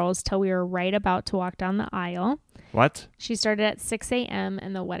the girls till we were right about to walk down the aisle. What? She started at 6 a.m.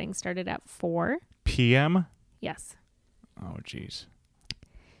 and the wedding started at 4 p.m.? Yes. Oh, jeez.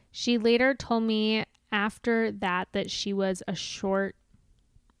 She later told me after that she was short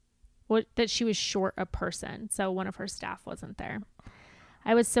a person, so one of her staff wasn't there.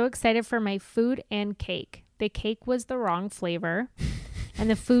 I was so excited for my food and cake. The cake was the wrong flavor,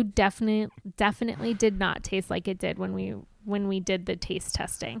 and the food definitely did not taste like it did when we did the taste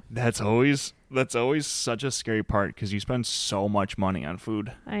testing. That's always such a scary part because you spend so much money on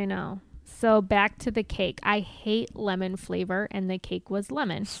food. I know. So back to the cake. I hate lemon flavor, and the cake was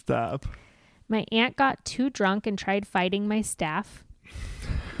lemon. Stop. My aunt got too drunk and tried fighting my staff.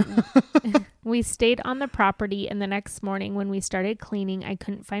 We stayed on the property, and the next morning when we started cleaning, I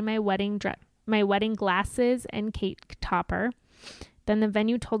couldn't find my wedding glasses and cake topper. Then the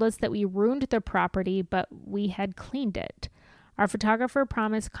venue told us that we ruined the property, but we had cleaned it. Our photographer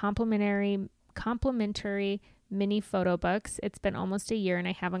promised complimentary mini photo books. It's been almost a year and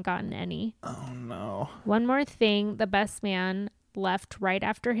I haven't gotten any. Oh no. One more thing, the best man left right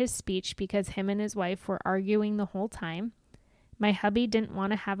after his speech because him and his wife were arguing the whole time. My hubby didn't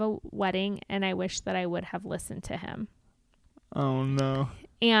want to have a wedding, and I wish that I would have listened to him. Oh, no.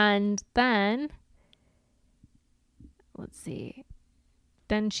 And then, let's see.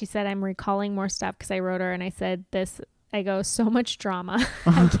 Then she said, I'm recalling more stuff because I wrote her and I said, this I go, so much drama.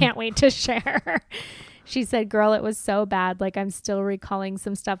 I can't wait to share. She said, girl, it was so bad. Like, I'm still recalling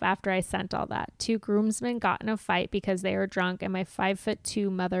some stuff after I sent all that. 2 groomsmen got in a fight because they were drunk, and my 5'2"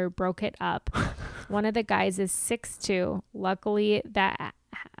 mother broke it up. One of the guys is 6'2". Luckily, that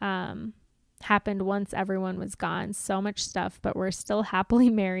happened once everyone was gone. So much stuff, but we're still happily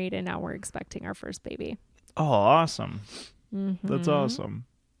married, and now we're expecting our first baby. Oh, awesome. Mm-hmm. That's awesome.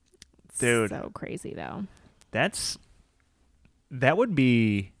 Dude. So crazy, though. That would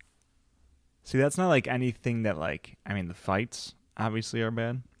be... See, that's not like anything that like, I mean, the fights obviously are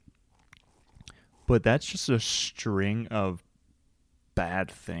bad, but that's just a string of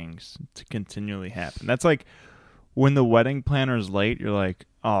bad things to continually happen. That's like when the wedding planner is late, you're like,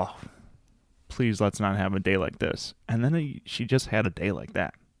 oh, please let's not have a day like this. And then she just had a day like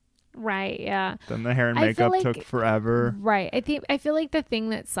that. Right, yeah. Then the hair and makeup took forever. Right. I feel like the thing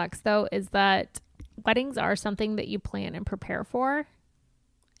that sucks though is that weddings are something that you plan and prepare for,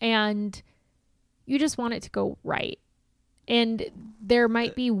 and you just want it to go right. And there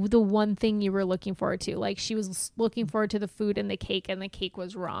might be the one thing you were looking forward to. Like, she was looking forward to the food and the cake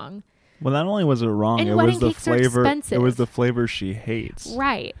was wrong. Well, not only was it wrong, and it was the flavor. Expensive. It was the flavor she hates.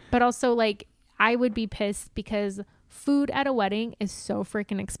 Right. But also, like, I would be pissed because food at a wedding is so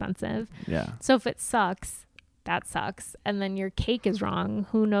freaking expensive. Yeah. So if it sucks, that sucks. And then your cake is wrong.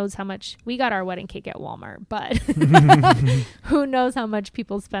 Who knows how much we got our wedding cake at Walmart, but who knows how much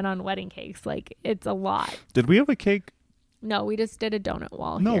people spend on wedding cakes? Like, it's a lot. Did we have a cake? No, we just did a donut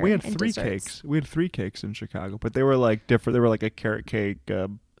wall. No, here we had and 3 desserts. cakes. We had 3 cakes in Chicago, but they were like different. They were like a carrot cake,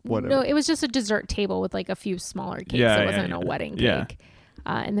 whatever. No, it was just a dessert table with like a few smaller cakes. Yeah, it wasn't a wedding cake.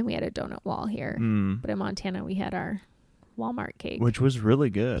 Yeah. And then we had a donut wall here. But in Montana, we had our Walmart cake, which was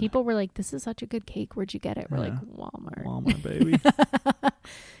really good. People were like, this is such a good cake. Where'd you get it? We're like, Walmart, baby.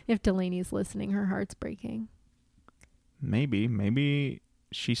 If Delaney's listening, her heart's breaking. Maybe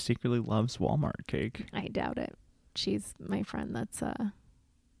she secretly loves Walmart cake. I doubt it. She's my friend that's a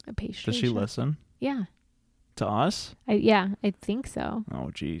pastry Does she chef. listen? Yeah. To us? I think so.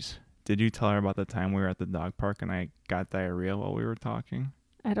 Oh, geez. Did you tell her about the time we were at the dog park and I got diarrhea while we were talking?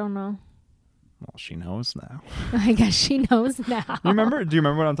 I don't know. Well, she knows now. I guess she knows now. Do you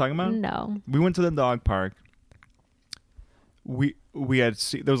remember what I'm talking about? No. We went to the dog park. We had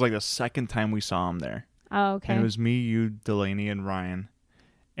there was like the second time we saw him there. Oh, okay. And it was me, you, Delaney, and Ryan.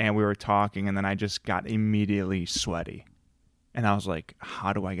 And we were talking, and then I just got immediately sweaty. And I was like,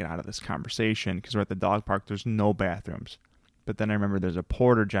 how do I get out of this conversation? Because we're at the dog park. There's no bathrooms. But then I remember there's a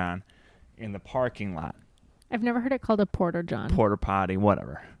porta john in the parking lot. I've never heard it called a porta john. Porta potty,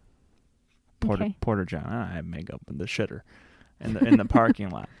 whatever. Okay. Porta john. I have makeup in the shitter in the parking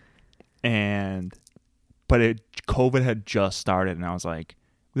lot. But COVID had just started, and I was like,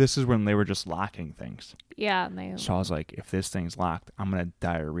 this is when they were just locking things. Yeah. So I was like, if this thing's locked, I'm gonna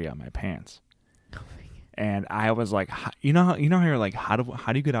diarrhea my pants. And I was like, you know how you're like, how do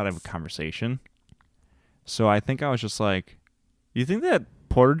you get out of a conversation? So I think I was just like, you think that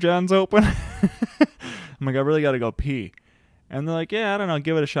porta john's open? I'm like, I really got to go pee. And they're like, yeah, I don't know,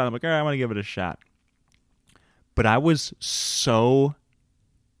 give it a shot. I'm like, all right, I'm going to give it a shot. But I was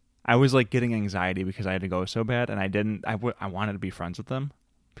like getting anxiety because I had to go so bad. And I wanted to be friends with them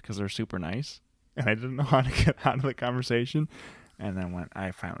because they're super nice. And I didn't know how to get out of the conversation. And then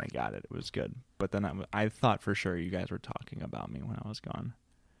I finally got it. It was good. But then I thought for sure you guys were talking about me when I was gone.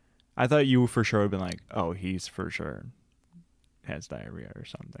 I thought you for sure would have been like, oh, he's for sure has diarrhea or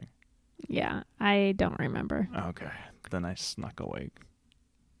something. Yeah, I don't remember. Okay. Then I snuck away.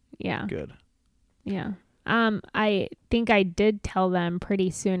 Yeah. Good. Yeah. I think I did tell them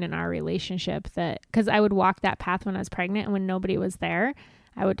pretty soon in our relationship that, because I would walk that path when I was pregnant, and when nobody was there,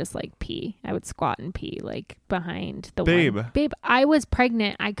 I would just like pee. I would squat and pee like behind the Babe, I was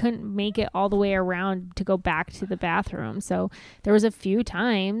pregnant. I couldn't make it all the way around to go back to the bathroom. So there was a few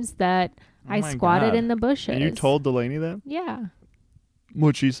times that I squatted in the bushes. And you told Delaney that? Yeah.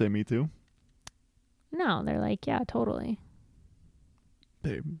 What'd she say, me too? No, they're like, yeah, totally.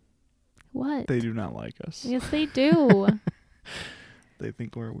 Babe. What? They do not like us. Yes, they do. They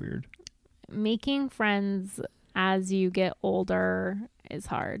think we're weird. Making friends as you get older is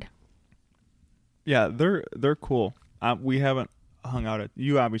hard. Yeah, they're cool. We haven't hung out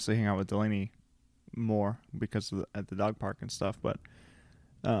you obviously hang out with Delaney more because of at the dog park and stuff, but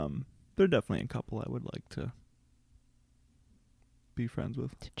they're definitely a couple I would like to be friends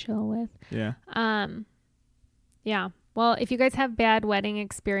with. To chill with. Yeah. Yeah. Well, if you guys have bad wedding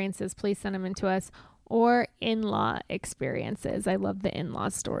experiences, please send them in to us, or in-law experiences. I love the in-law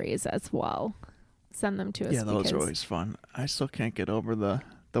stories as well. Send them to us. Yeah, those are always fun. I still can't get over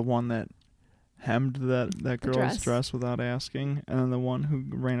the one that hemmed that girl's dress without asking, and then the one who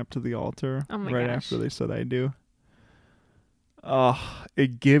ran up to the altar right after they said I do. Oh,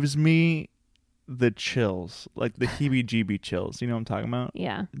 it gives me the chills, like the heebie-jeebie chills. You know what I'm talking about?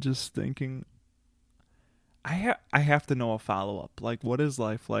 Yeah. Just thinking, I have to know a follow-up. Like, what is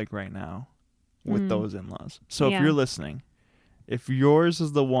life like right now with those in-laws? So if you're listening, if yours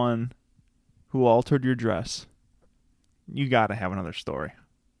is the one who altered your dress, you got to have another story,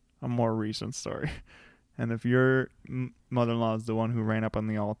 a more recent story. And if your mother-in-law is the one who ran up on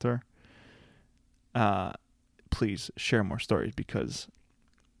the altar, please share more stories, because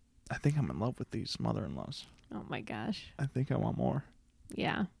I think I'm in love with these mother-in-laws. Oh my gosh. I think I want more.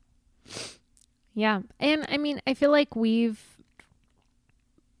 Yeah. Yeah. And I mean, I feel like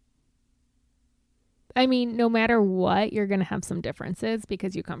no matter what, you're going to have some differences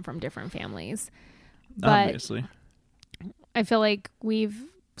because you come from different families. But obviously, I feel like we've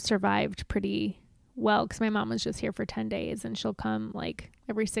survived pretty well, because my mom was just here for 10 days and she'll come like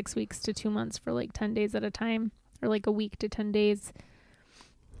every 6 weeks to 2 months for like 10 days at a time, or like a week to 10 days.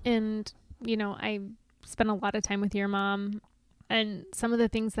 And, you know, I spent a lot of time with your mom, and some of the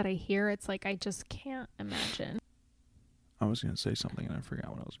things that I hear, it's like, I just can't imagine. I was going to say something and I forgot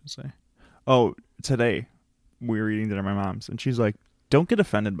what I was going to say. Oh, today we were eating dinner at my mom's and she's like, don't get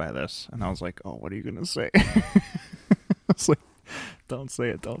offended by this. And I was like, oh, what are you going to say? I was like, don't say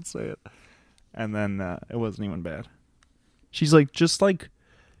it. And then it wasn't even bad. She's like,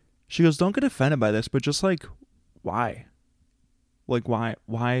 she goes, don't get offended by this, but just like, why? Like,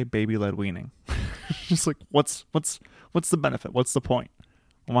 why baby-led weaning? Just like, what's the benefit? What's the point?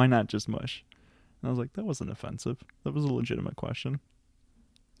 Why not just mush? And I was like, that wasn't offensive. That was a legitimate question.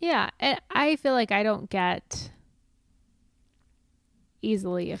 Yeah, I feel like I don't get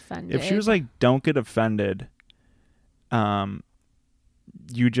easily offended. If she was like, don't get offended,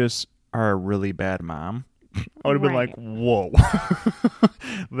 you just are a really bad mom, I would have been like, whoa.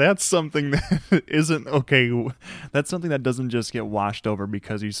 That's something that isn't okay. That's something that doesn't just get washed over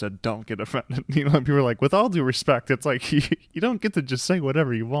because you said don't get offended. You know, people are like, with all due respect, it's like you don't get to just say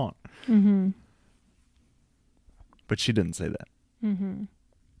whatever you want. Mm-hmm. But she didn't say that. Mm-hmm.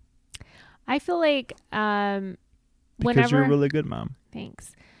 I feel like because you're a really good mom.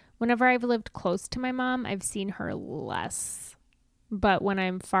 Thanks. Whenever I've lived close to my mom, I've seen her less. But when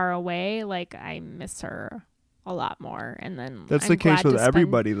I'm far away, like, I miss her a lot more. And then that's the case with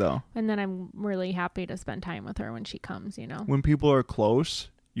everybody, though. And then I'm really happy to spend time with her when she comes, you know. When people are close,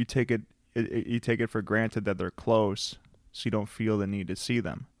 you take it for granted that they're close, so you don't feel the need to see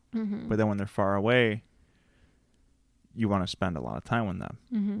them. Mm-hmm. But then when they're far away, you want to spend a lot of time with them.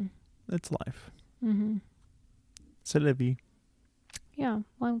 Mm-hmm. It's life. Mm-hmm. C'est la vie. Yeah.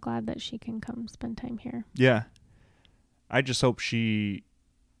 Well, I'm glad that she can come spend time here. Yeah. I just hope she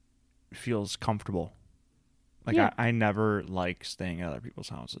feels comfortable. Like, yeah. I never like staying at other people's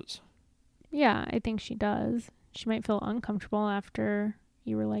houses. Yeah, I think she does. She might feel uncomfortable after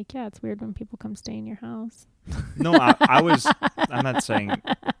you were like, yeah, it's weird when people come stay in your house. No, I'm not saying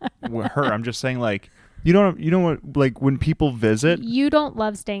her. I'm just saying, like, you know what, like, when people visit. You don't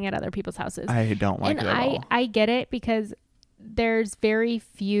love staying at other people's houses. I don't like it at all. I get it, because there's very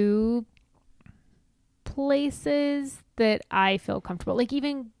few places that I feel comfortable. Like,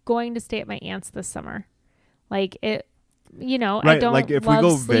 even going to stay at my aunt's this summer. Like, it, you know, right, I don't like if love we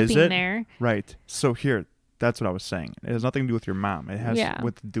go sleeping visit, there. Right. So here, that's what I was saying. It has nothing to do with your mom. It has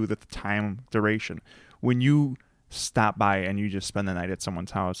to do with the time duration. When you stop by and you just spend the night at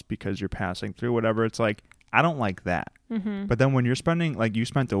someone's house because you're passing through, whatever, it's like, I don't like that. Mm-hmm. But then when you're spending, like, you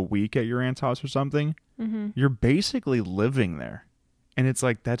spent a week at your aunt's house or something, mm-hmm. you're basically living there. And it's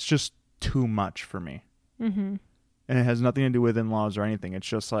like, that's just too much for me. Mm-hmm. And it has nothing to do with in-laws or anything. It's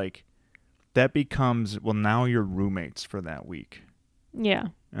just like, that becomes, well, now you're roommates for that week. Yeah.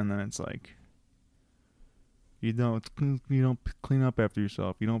 And then it's like, you don't clean up after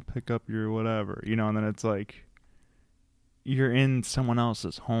yourself. You don't pick up your whatever, you know, and then it's like, you're in someone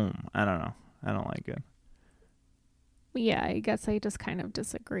else's home. I don't know. I don't like it. Yeah, I guess I just kind of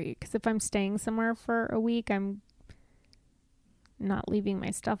disagree. Because if I'm staying somewhere for a week, I'm not leaving my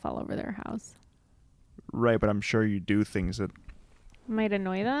stuff all over their house. Right, but I'm sure you do things that might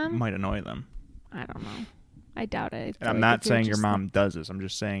annoy them. I don't know. I doubt it. I'm not saying your mom does this. I'm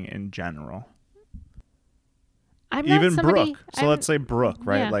just saying in general. I'm even not somebody, Brooke. So let's say Brooke,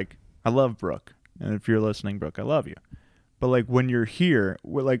 right? Yeah. Like, I love Brooke, and if you're listening, Brooke, I love you. But like, when you're here,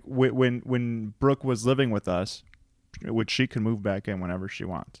 like when Brooke was living with us, which she can move back in whenever she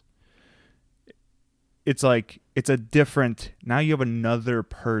wants. It's like, it's a different. Now you have another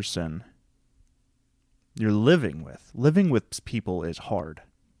person you're living with. Living with people is hard.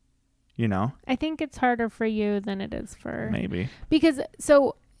 you know? I think it's harder for you than it is for Maybe. because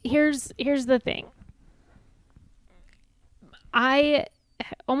so here's the thing. I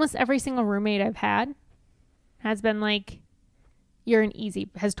almost every single roommate I've had has been like,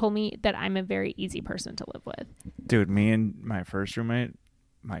 has told me that I'm a very easy person to live with. Dude, me and my first roommate,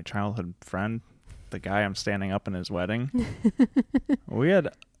 my childhood friend, the guy I'm standing up in his wedding, we had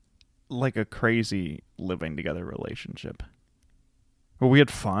like a crazy living together relationship. Well, we had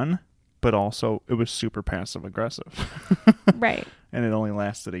fun, but also it was super passive aggressive. Right. And it only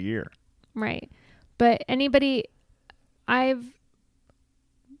lasted a year. Right. But I've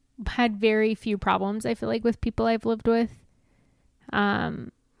had very few problems, I feel like, with people I've lived with.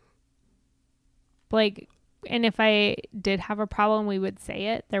 Like, and if I did have a problem, we would say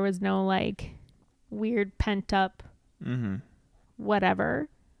it. There was no like weird pent up whatever.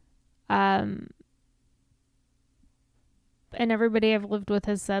 And everybody I've lived with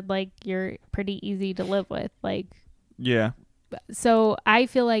has said like you're pretty easy to live with. Like, yeah. So I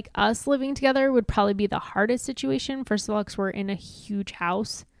feel like us living together would probably be the hardest situation. First of all, because we're in a huge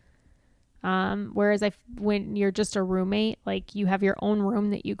house. Whereas when you're just a roommate, like you have your own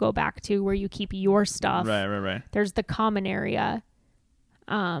room that you go back to where you keep your stuff. Right. There's the common area.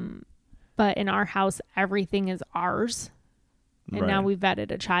 But in our house, everything is ours. And now we've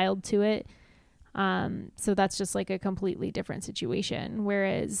added a child to it. So that's just like a completely different situation.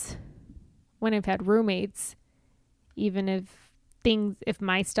 Whereas when I've had roommates, even if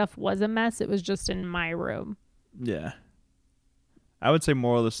my stuff was a mess, it was just in my room. Yeah. I would say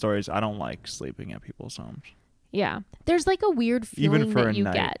moral of the story is I don't like sleeping at people's homes. Yeah. There's like a weird feeling even for that you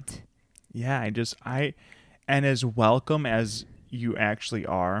night. get. Yeah, and as welcome as you actually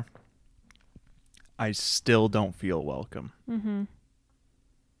are, I still don't feel welcome. Mm-hmm.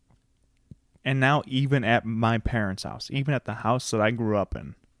 And now even at my parents' house, even at the house that I grew up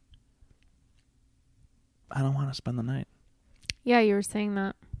in, I don't want to spend the night. Yeah, you were saying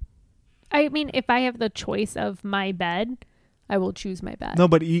that. I mean, if I have the choice of my bed, I will choose my bed. No,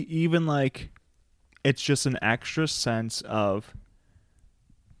 but even like, it's just an extra sense of,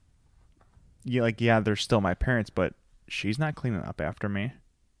 they're still my parents, but she's not cleaning up after me.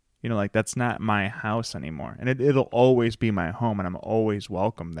 You know, like that's not my house anymore. And it'll always be my home and I'm always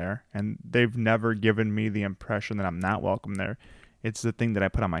welcome there. And they've never given me the impression that I'm not welcome there. It's the thing that I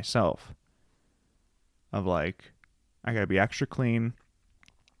put on myself of like, I got to be extra clean.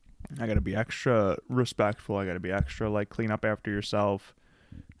 I got to be extra respectful. I got to be extra like clean up after yourself,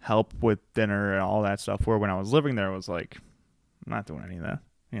 help with dinner and all that stuff. Where when I was living there, it was like, I'm not doing any of that.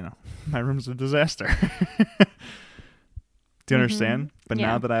 You know, my room's a disaster. Do you understand? But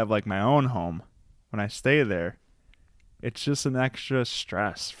now that I have like my own home, when I stay there, it's just an extra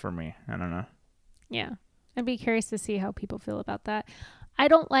stress for me. I don't know. Yeah. I'd be curious to see how people feel about that. I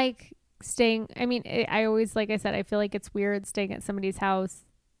don't like staying. I mean, I always, like I said, I feel like it's weird staying at somebody's house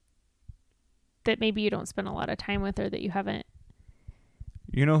that maybe you don't spend a lot of time with or that you haven't.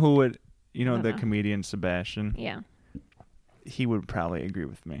 You know who would, the comedian Sebastian? Yeah. He would probably agree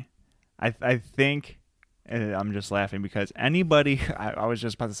with me. I think, and I'm just laughing because anybody, I was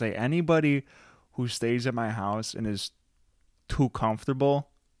just about to say, anybody who stays at my house and is too comfortable,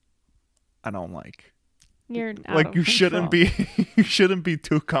 I don't like. You're like you shouldn't be you shouldn't be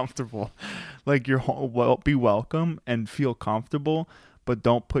too comfortable. Like be welcome and feel comfortable, but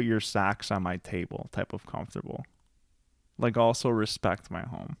don't put your socks on my table type of comfortable. Like also respect my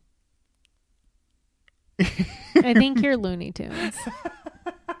home. I think you're Looney Tunes.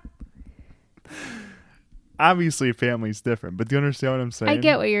 Obviously family's different, but do you understand what I'm saying? I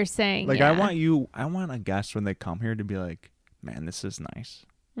get what you're saying. Like yeah. I want a guest when they come here to be like, man, this is nice.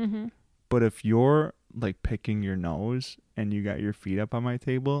 Mm-hmm. But if you're like picking your nose and you got your feet up on my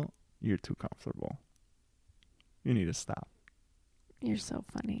table, you're too comfortable. You need to stop. You're so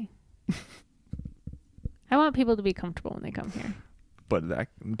funny. I want people to be comfortable when they come here. But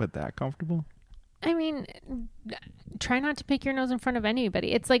that comfortable? I mean, try not to pick your nose in front of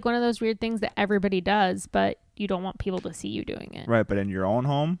anybody. It's like one of those weird things that everybody does, but you don't want people to see you doing it. Right, but in your own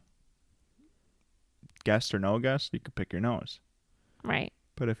home, guest or no guest, you can pick your nose. Right.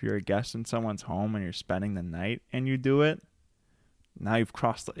 But if you're a guest in someone's home and you're spending the night and you do it, now you've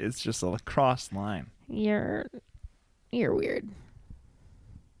crossed. It's just a crossed line. You're weird.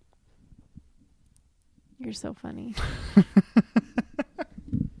 You're so funny.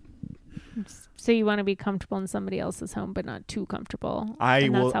 So you want to be comfortable in somebody else's home, but not too comfortable. I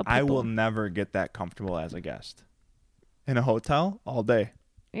will never get that comfortable as a guest. In a hotel, all day.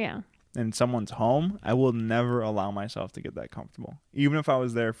 Yeah. In someone's home, I will never allow myself to get that comfortable. Even if I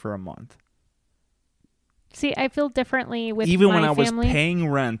was there for a month. See, I feel differently with even my when I was family. paying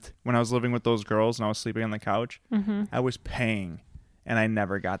rent, when I was living with those girls and I was sleeping on the couch, I was paying, and I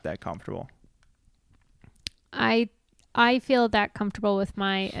never got that comfortable. I feel that comfortable with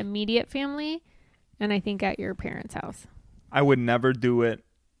my immediate family, and I think at your parents' house. I would never do it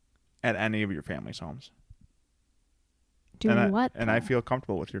at any of your family's homes. And I feel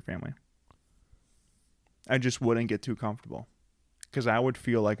comfortable with your family. I just wouldn't get too comfortable because I would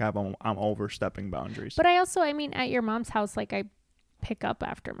feel like I'm overstepping boundaries. But I mean, at your mom's house, like I pick up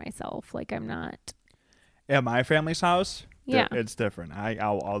after myself. Like I'm not. At my family's house, Yeah, it's different.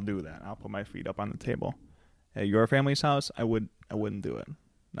 I'll do that. I'll put my feet up on the table. At your family's house, I wouldn't do it.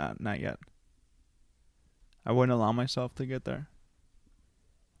 Not yet. I wouldn't allow myself to get there.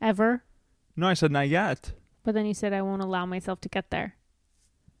 Ever? No, I said not yet. But then you said I won't allow myself to get there.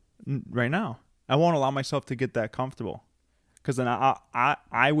 Right now, I won't allow myself to get that comfortable, because then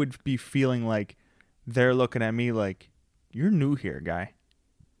I would be feeling like they're looking at me like, you're new here, guy.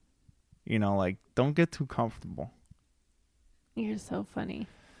 You know, like, don't get too comfortable. You're so funny.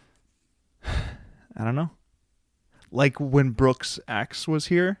 I don't know. Like when Brooks' ex was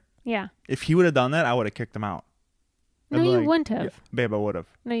here. Yeah. If he would have done that, I would have kicked him out. No, you wouldn't have. Yeah, babe, I would have.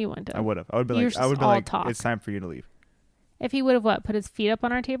 No, you wouldn't have. I would have. I would be like, talk. It's time for you to leave. If he would have what? Put his feet up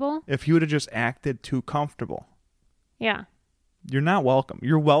on our table? If he would have just acted too comfortable. Yeah. You're not welcome.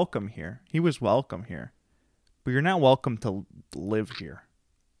 You're welcome here. He was welcome here. But you're not welcome to live here.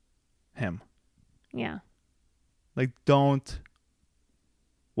 Him. Yeah. Like, don't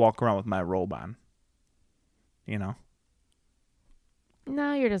walk around with my robe on. You know?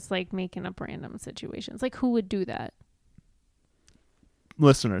 No, you're just like making up random situations. Like, who would do that?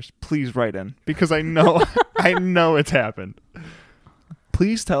 Listeners, please write in, because I know I know it's happened.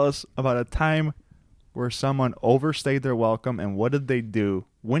 Please tell us about a time where someone overstayed their welcome, and what did they do?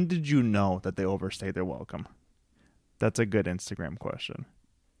 When did you know that they overstayed their welcome? That's a good Instagram question.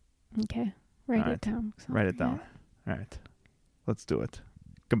 Okay. Write it down. Write it down. All right. Let's do it.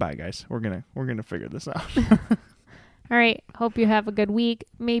 Goodbye, guys. We're gonna figure this out. All right. Hope you have a good week.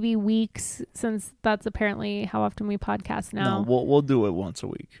 Maybe weeks, since that's apparently how often we podcast now. No, we'll do it once a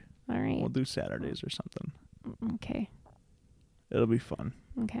week. All right. We'll do Saturdays or something. Okay. It'll be fun.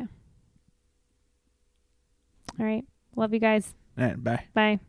 Okay. All right. Love you guys. All right, bye. Bye.